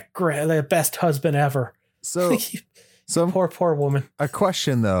 I got the best husband ever. So poor woman. A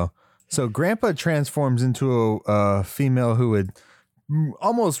question though. So Grandpa transforms into a female who would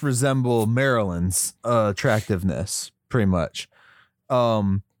almost resemble Marilyn's attractiveness, pretty much.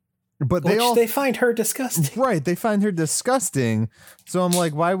 But they find her disgusting. Right, they find her disgusting. So I'm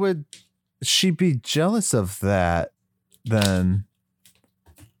like, why would she be jealous of that then?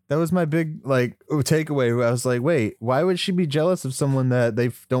 That was my big takeaway. I was like, wait, why would she be jealous of someone that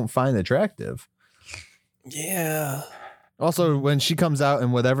they don't find attractive? Yeah. Also, when she comes out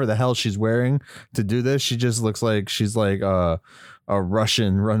in whatever the hell she's wearing to do this, she just looks like she's like a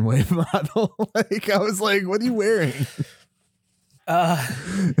Russian runway model. Like, I was like, what are you wearing?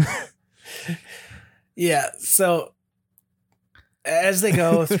 Yeah. So as they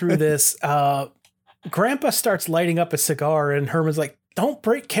go through this, Grandpa starts lighting up a cigar, and Herman's like, "Don't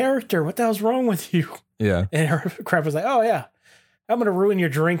break character. What the hell's wrong with you?" Yeah. And Grandpa's like, "Oh yeah, I'm gonna ruin your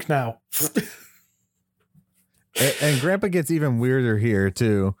drink now." And Grandpa gets even weirder here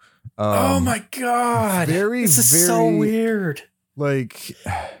too. Oh my god! This is so weird. Like,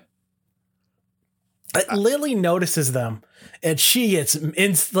 Lily notices them, and she gets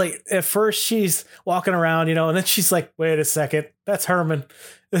at first she's walking around, and then she's like, "Wait a second, that's Herman."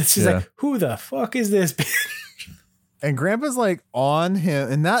 And she's like, "Who the fuck is this bitch?" And Grandpa's like on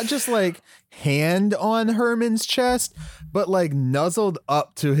him, and not just like hand on Herman's chest, but like nuzzled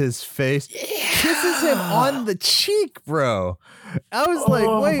up to his face, kisses him on the cheek, bro. I was like,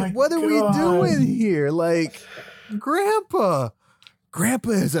 wait, what are we doing here? Like, Grandpa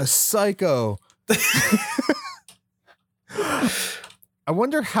is a psycho. I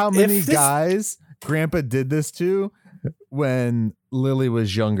wonder how many guys Grandpa did this to when Lily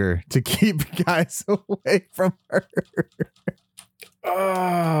was younger to keep guys away from her.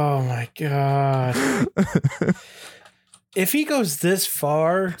 Oh my god. If he goes this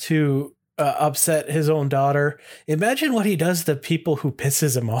far to upset his own daughter, imagine what he does to people who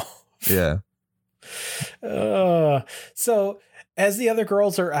pisses him off. Yeah. So as the other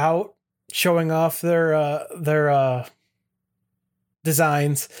girls are out showing off their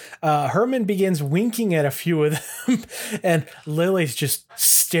designs, Herman begins winking at a few of them, and Lily's just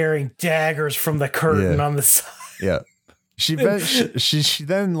staring daggers from the curtain on the side. Yeah. She then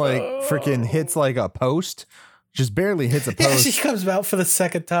freaking hits like a post, just barely hits a post. Yeah, she comes out for the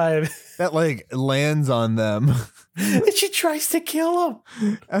second time. That like lands on them. And she tries to kill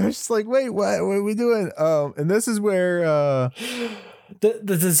him. I was just like, wait, what are we doing? And this is where the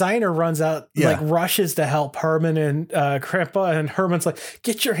designer runs out, like rushes to help Herman and Grandpa, and Herman's like,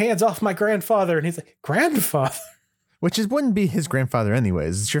 "Get your hands off my grandfather." And he's like, "Grandfather?" Which wouldn't be his grandfather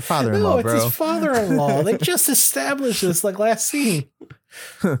anyways. It's your father-in-law, bro. No, it's his father-in-law. They just established this like last scene.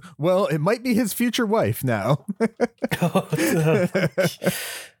 Well, it might be his future wife now.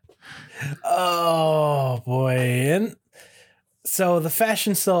 Oh boy. And so the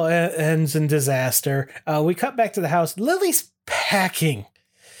fashion still ends in disaster. We cut back to the house. Lily's packing.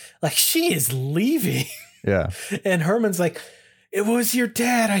 Like, she is leaving. Yeah. And Herman's like, "It was your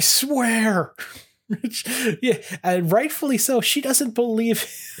dad, I swear." Yeah, and rightfully so. She doesn't believe it.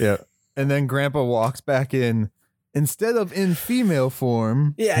 Yeah. And then Grandpa walks back in, instead of in female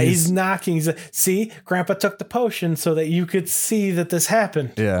form. Yeah, he's knocking. He's like, "See, Grandpa took the potion so that you could see that this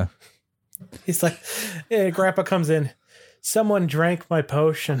happened." Yeah. He's like, Grandpa comes in. "Someone drank my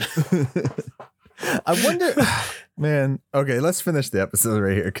potion." I wonder, man. Okay, let's finish the episode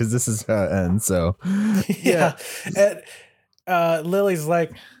right here because this is how it ends. So, yeah. And Lily's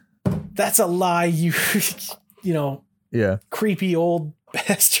like, "That's a lie, you creepy old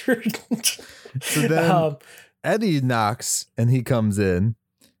bastard." So then Eddie knocks and he comes in.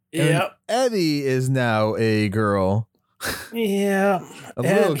 Yeah. Eddie is now a girl. Yeah. A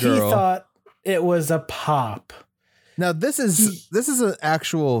little girl. He thought it was a pop. Now this is an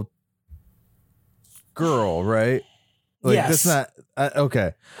actual girl, right? Like, yes. That's not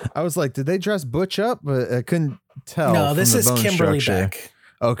okay. I was like, did they dress Butch up? But I couldn't tell. No, this is Kimberly structure. Beck.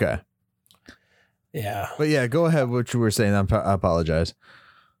 Okay. Yeah. But yeah, go ahead. What you were saying. I apologize.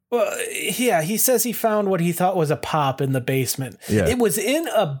 Well, yeah, he says he found what he thought was a pop in the basement. Yeah. It was in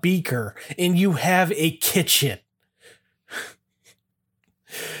a beaker, and you have a kitchen.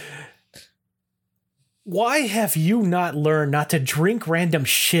 Why have you not learned not to drink random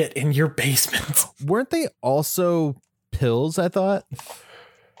shit in your basement? Weren't they also pills, I thought?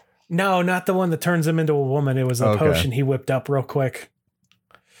 No, not the one that turns him into a woman. It was a potion he whipped up real quick.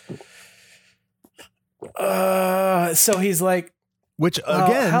 So he's like, which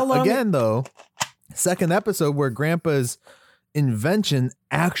again though, second episode where Grandpa's invention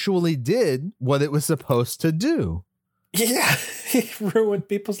actually did what it was supposed to do. Yeah, he ruined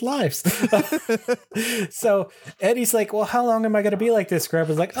people's lives. So Eddie's like, well, how long am I going to be like this?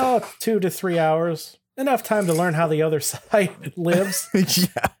 Grandpa's like, 2 to 3 hours. Enough time to learn how the other side lives.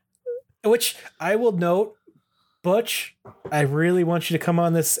 Yeah. Which I will note, Butch, I really want you to come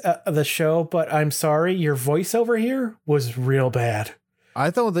on this the show, but I'm sorry, your voiceover here was real bad. I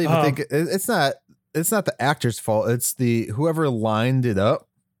don't even think it's not the actor's fault. It's the whoever lined it up.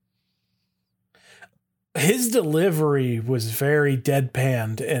 His delivery was very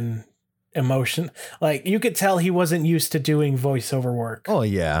deadpanned and emotion. Like, you could tell he wasn't used to doing voiceover work. Oh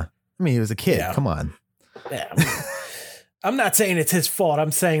yeah. I mean, he was a kid. Yeah. Come on. Yeah. I'm not saying it's his fault.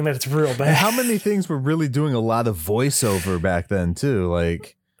 I'm saying that it's real bad. And how many things were really doing a lot of voiceover back then too?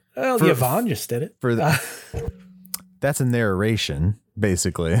 Like, well, Yvonne just did it. That's a narration,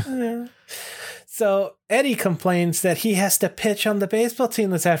 basically. Yeah. So Eddie complains that he has to pitch on the baseball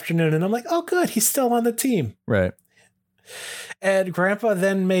team this afternoon. And I'm like, oh, good. He's still on the team. Right. And Grandpa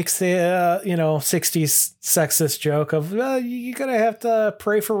then makes the, 60s sexist joke of, well, you're going to have to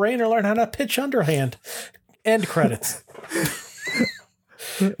pray for rain or learn how to pitch underhand. End credits.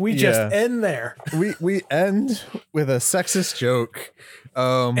 We just end there. We end with a sexist joke.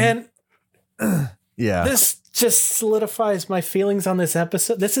 And yeah, this just solidifies my feelings on this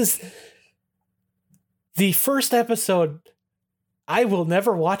episode. This is the first episode I will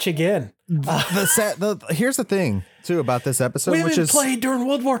never watch again. Here's the thing too about this episode, women which is played during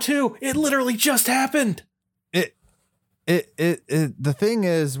World War II. It literally just happened. The thing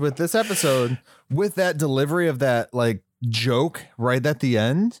is with this episode, with that delivery of that like joke right at the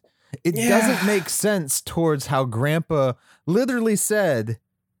end, it doesn't make sense towards how Grandpa literally said,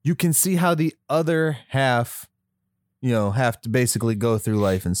 you can see how the other half, have to basically go through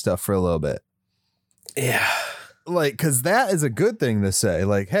life and stuff for a little bit. Yeah. Like, because that is a good thing to say.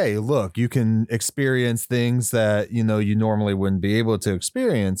 Like, hey, look, you can experience things that, you normally wouldn't be able to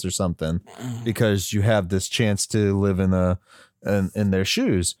experience or something because you have this chance to live in their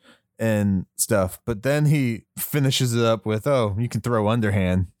shoes and stuff. But then he finishes it up with, oh, you can throw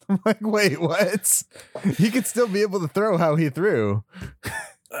underhand. I'm like, wait, what? He could still be able to throw how he threw.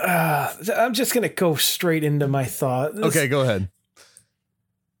 I'm just going to go straight into my thought. Okay, go ahead.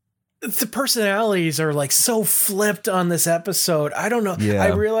 The personalities are like so flipped on this episode. I don't know. Yeah. I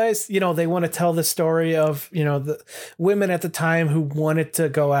realize, they want to tell the story of, the women at the time who wanted to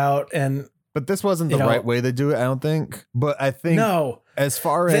go out but this wasn't the right way to do it, I don't think. But I think as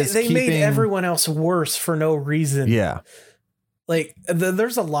far as they made everyone else worse for no reason. Yeah. Like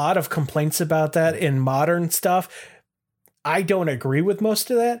there's a lot of complaints about that in modern stuff. I don't agree with most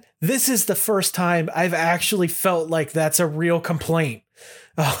of that. This is the first time I've actually felt like that's a real complaint.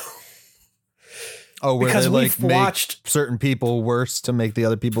 Oh, where because we've watched certain people worse to make the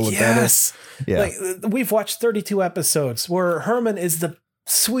other people look better. Yeah. Like we've watched 32 episodes where Herman is the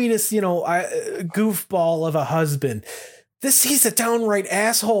sweetest, goofball of a husband. He's a downright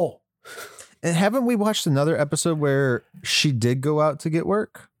asshole. And haven't we watched another episode where she did go out to get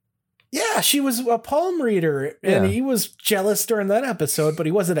work? Yeah, she was a palm reader and he was jealous during that episode, but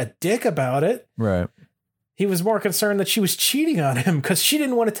he wasn't a dick about it. Right. He was more concerned that she was cheating on him because she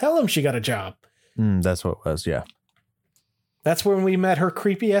didn't want to tell him she got a job. That's what it was. Yeah. That's when we met her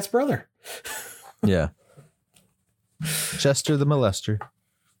creepy ass brother. Yeah. Chester the molester.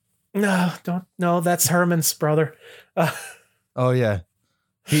 No, that's Herman's brother. Oh yeah.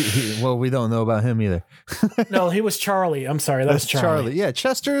 Well, we don't know about him either. No, he was Charlie. I'm sorry. That's Charlie. Yeah.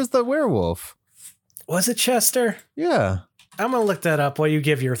 Chester is the werewolf. Was it Chester? Yeah. I'm going to look that up while you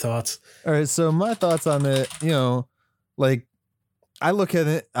give your thoughts. All right. So my thoughts on it, like I look at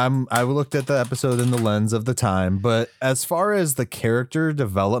it, I looked at the episode in the lens of the time, but as far as the character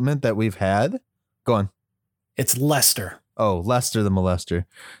development that we've had, go on. It's Lester. Oh, Lester the molester.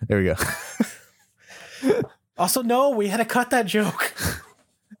 There we go. Also, no, we had to cut that joke.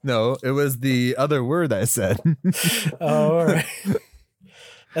 No, it was the other word I said. Oh, all right.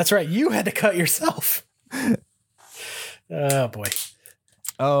 That's right. You had to cut yourself. Oh boy.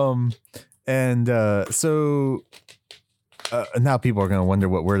 And so now people are going to wonder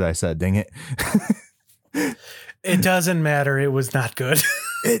what word I said. Dang it. It doesn't matter. It was not good.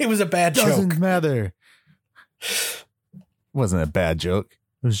 It was a bad joke. Doesn't matter. Wasn't a bad joke.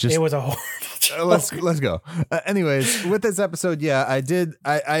 It was a horrible joke. Let's go. Anyways, with this episode,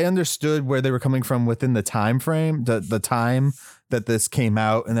 I understood where they were coming from within the time frame, the time that this came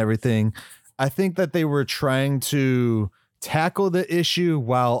out and everything. I think that they were trying to tackle the issue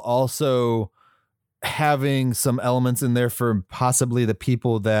while also having some elements in there for possibly the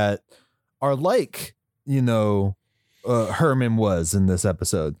people that are like, Herman was in this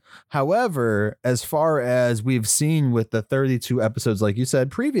episode. However, as far as we've seen with the 32 episodes, like you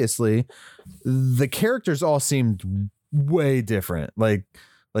said previously, the characters all seemed way different. Like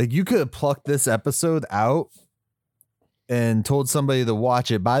you could have plucked this episode out and told somebody to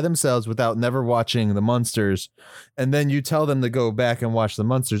watch it by themselves without never watching the Munsters, and then you tell them to go back and watch the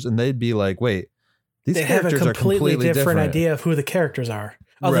Munsters, and they'd be like, wait, these characters have a are completely different idea of who the characters are,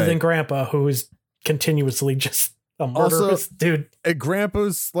 other than Grandpa, who is continuously just a murderous dude.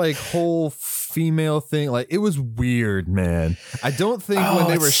 Grandpa's like whole female thing, like it was weird, man. I don't think when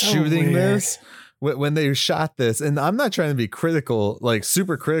they were shooting this, when they shot this, and I'm not trying to be critical, like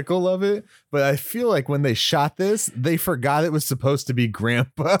super critical of it, but I feel like when they shot this, they forgot it was supposed to be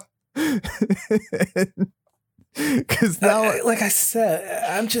Grandpa. Because now, like I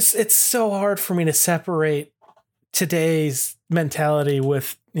said, it's so hard for me to separate today's mentality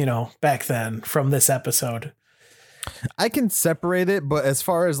with, back then from this episode. I can separate it, but as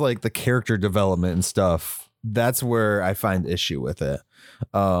far as like the character development and stuff, that's where I find issue with it.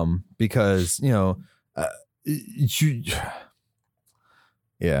 Because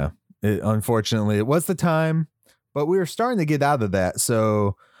unfortunately it was the time, but we were starting to get out of that.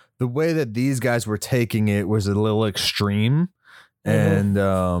 So the way that these guys were taking it was a little extreme and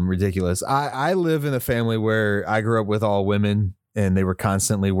ridiculous. I live in a family where I grew up with all women, and they were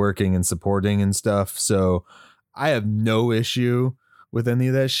constantly working and supporting and stuff. So I have no issue with any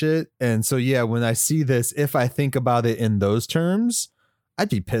of that shit. And so, yeah, when I see this, if I think about it in those terms, I'd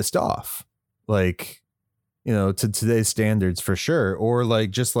be pissed off, like, to today's standards for sure. Or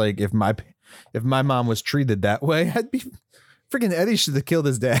like, just like if my mom was treated that way, I'd be freaking Eddie should have killed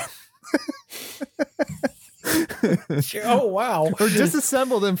his dad. Oh, wow. Or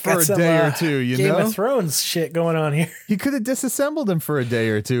disassembled him for a day or two, Game of Thrones shit going on here. He could have disassembled him for a day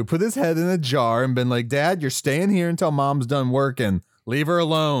or two, put his head in a jar and been like, Dad, you're staying here until Mom's done working. Leave her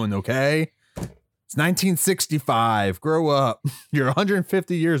alone, okay? It's 1965. Grow up. You're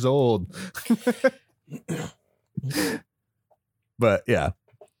 150 years old. But yeah.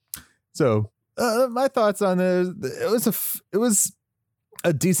 So my thoughts on it, it was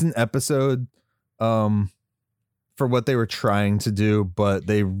a decent episode for what they were trying to do, but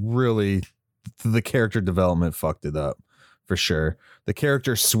they really, the character development fucked it up for sure. The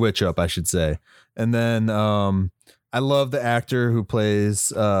character switch up, I should say. And then I love the actor who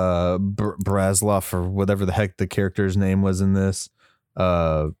plays Braslov, or whatever the heck the character's name was in this.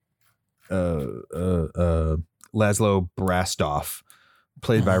 Laszlo Brastov,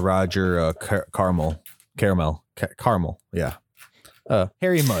 played by Roger Carmel. Yeah.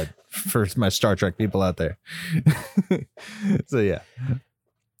 Harry Mudd for my Star Trek people out there. So yeah.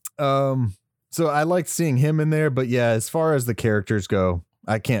 So I liked seeing him in there, but yeah, as far as the characters go,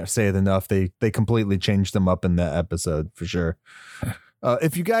 I can't say it enough. They completely changed them up in that episode for sure.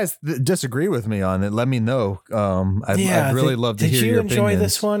 If you guys disagree with me on it, let me know. I'd really love to hear your opinions. Did you enjoy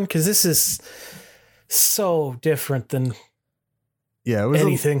this one? Because this is so different than it was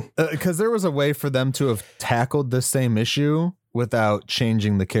anything. Because there was a way for them to have tackled the same issue without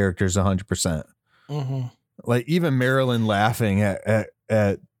changing the characters 100%. Mm-hmm. Like even Marilyn laughing at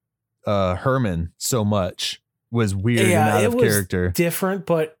Herman so much was weird and out of character. Different,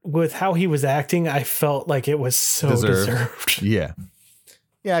 but with how he was acting, I felt like it was so deserved. Yeah,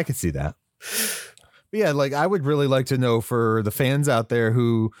 I could see that. But yeah, like I would really like to know, for the fans out there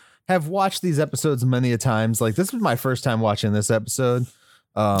who have watched these episodes many a times, like this was my first time watching this episode.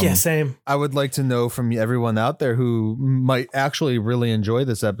 Yeah, same. I would like to know from everyone out there who might actually really enjoy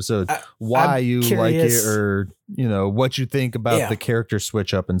this episode why you like it, or what you think about the character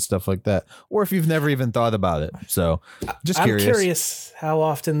switch up and stuff like that, or if you've never even thought about it. So I'm curious how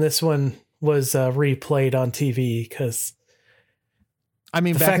often this one was replayed on TV, because I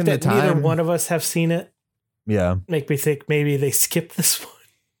mean, the back fact in that the time, neither one of us have seen it, make me think maybe they skipped this one.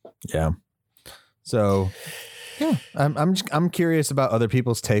 Yeah. So yeah, I'm curious about other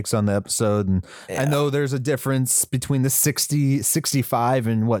people's takes on the episode, and I know there's a difference between the 65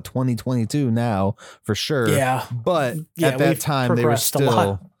 and 2022 now for sure. Yeah, but at that time they were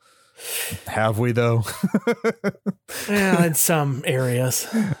still. Have we though? Yeah, in some areas.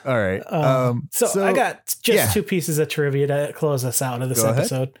 All right. So I got just two pieces of trivia to close us out of this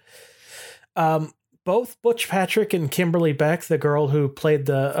episode. Both Butch Patrick and Kimberly Beck, the girl who played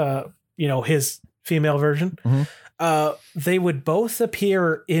the his female version, they would both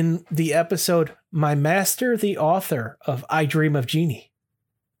appear in the episode My Master the Author of I Dream of Jeannie.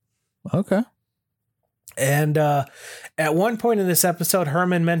 Okay. And at one point in this episode,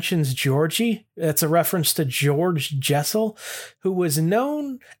 Herman mentions Georgie. That's a reference to George Jessel, who was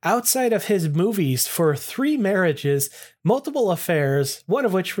known outside of his movies for 3 marriages, multiple affairs, one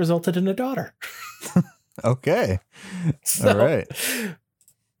of which resulted in a daughter. Okay. All right.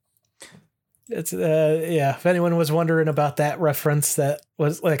 It's if anyone was wondering about that reference, that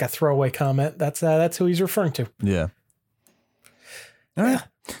was like a throwaway comment. That's who he's referring to. Yeah. All right.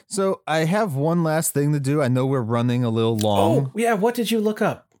 So I have one last thing to do. I know we're running a little long. Oh, yeah. What did you look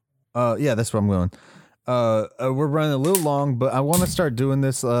up? Yeah, that's where I'm going. We're running a little long, but I want to start doing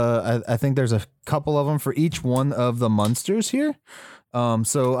this. I think there's a couple of them for each one of the Munsters here.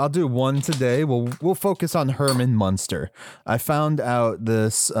 So I'll do one today. We'll focus on Herman Munster. I found out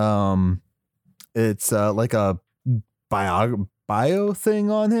this. It's like a bio thing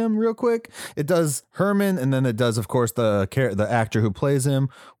on him real quick. It does Herman, and then it does, of course, the actor who plays him.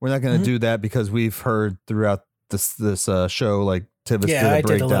 We're not going to do that because we've heard throughout this show, like Tivis did a breakdown. I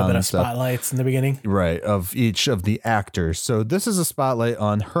did a little bit of spotlights in the beginning, right, of each of the actors. So this is a spotlight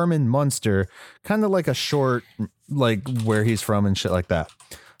on Herman Munster, kind of like a short, like where he's from and shit like that.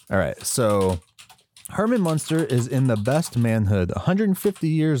 All right, so Herman Munster is in the best manhood, 150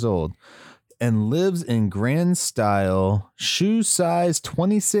 years old, and lives in grand style, shoe size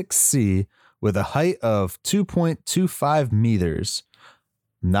 26C, with a height of 2.25 meters.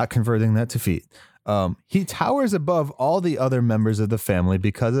 I'm not converting that to feet. He towers above all the other members of the family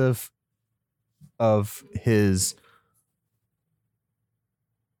because of his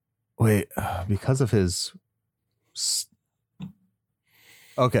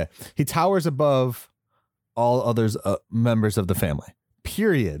okay. He towers above all others members of the family.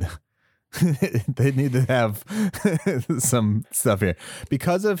 Period. They need to have some stuff here.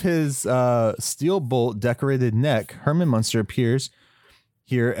 Because of his steel bolt decorated neck, Herman Munster appears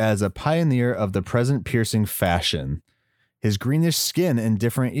here as a pioneer of the present piercing fashion. His greenish skin and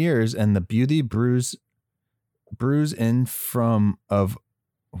different ears and the beauty bruise in from of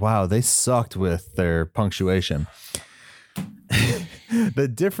wow, they sucked with their punctuation. The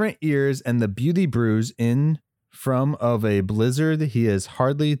different ears and the beauty bruise in from of a blizzard he is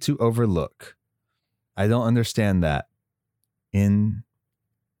hardly to overlook. I don't understand that. I'm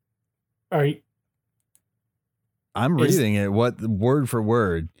reading it. What word for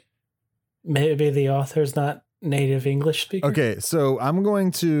word? Maybe the author's not native English speaker. Okay, so I'm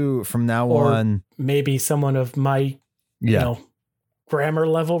going to from now or on. Maybe someone of my, grammar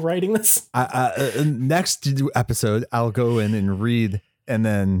level writing this. Next episode, I'll go in and read and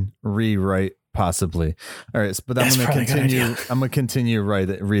then rewrite. Possibly. All right, but I'm going to continue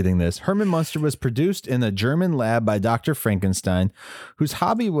reading this. Herman Munster was produced in a German lab by Dr. Frankenstein, whose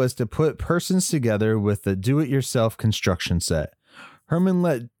hobby was to put persons together with the do-it-yourself construction set.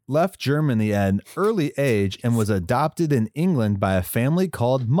 Herman left Germany at an early age and was adopted in England by a family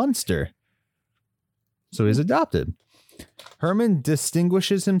called Munster. So he's adopted. Herman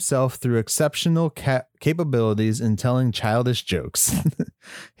distinguishes himself through exceptional capabilities in telling childish jokes.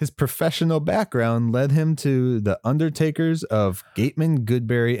 His professional background led him to the undertakers of Gateman,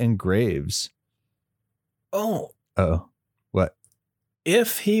 Goodberry, and Graves. Oh, what?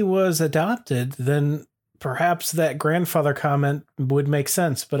 If he was adopted, then perhaps that grandfather comment would make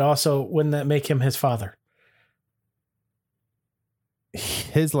sense, but also wouldn't that make him his father?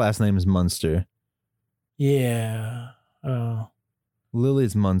 His last name is Munster. Yeah. Oh.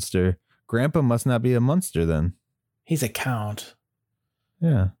 Lily's Munster. Grandpa must not be a Munster then. He's a count.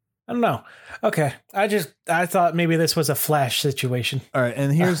 Yeah. I don't know. Okay. I thought maybe this was a Flash situation. All right.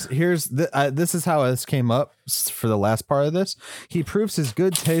 And this is how this came up for the last part of this. He proves his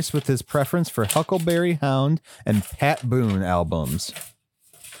good taste with his preference for Huckleberry Hound and Pat Boone albums.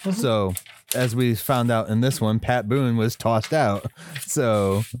 Mm-hmm. So as we found out in this one, Pat Boone was tossed out.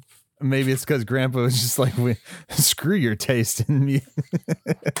 So maybe it's because Grandpa was just like, screw your taste in me.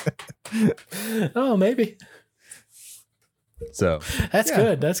 Oh, maybe. So that's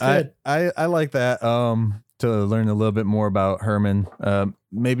good. That's good. I like that. To learn a little bit more about Herman.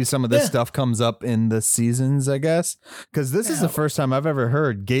 Maybe some of this stuff comes up in the seasons, I guess, because this is the first time I've ever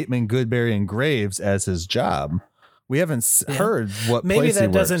heard Gateman, Goodberry, and Graves as his job. We haven't heard what. Maybe place that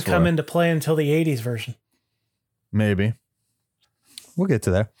he doesn't come for. into play until the 80s version. Maybe we'll get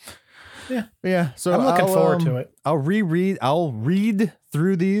to that. Yeah. So I'm looking forward to it. I'll read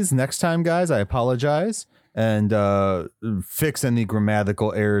through these next time, guys. I apologize and fix any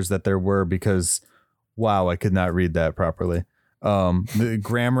grammatical errors that there were because, wow, I could not read that properly. The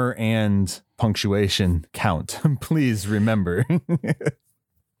grammar and punctuation count. Please remember.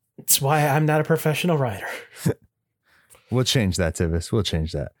 It's why I'm not a professional writer. We'll change that, Tivis. We'll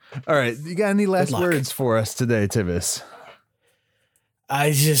change that. All right. You got any last words for us today, Tivis?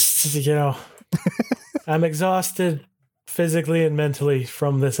 I just, I'm exhausted physically and mentally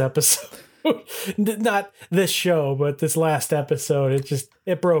from this episode. Not this show, but this last episode.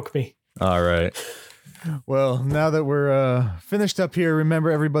 It broke me. All right. Well, now that we're finished up here, remember,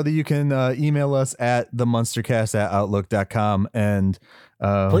 everybody, you can email us at themunstercast@outlook.com. And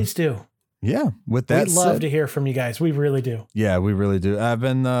please do. Yeah. With that We'd love to hear from you guys. We really do. Yeah, we really do. I've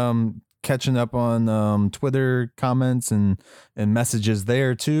been catching up on Twitter comments and messages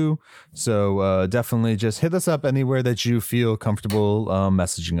there too. So definitely just hit us up anywhere that you feel comfortable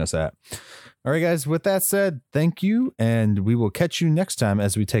messaging us at. All right, guys, with that said, thank you. And we will catch you next time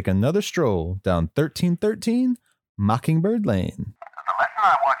as we take another stroll down 1313 Mockingbird Lane. The lesson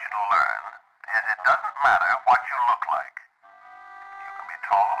I want you to learn is it doesn't matter what you look like. You can be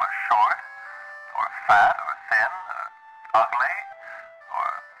tall or short, or fat or thin, or ugly, or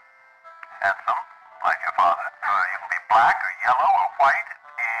handsome, like your father. Or you can be black or yellow or white.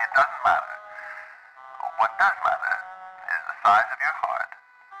 It doesn't matter. What does matter is the size of your heart.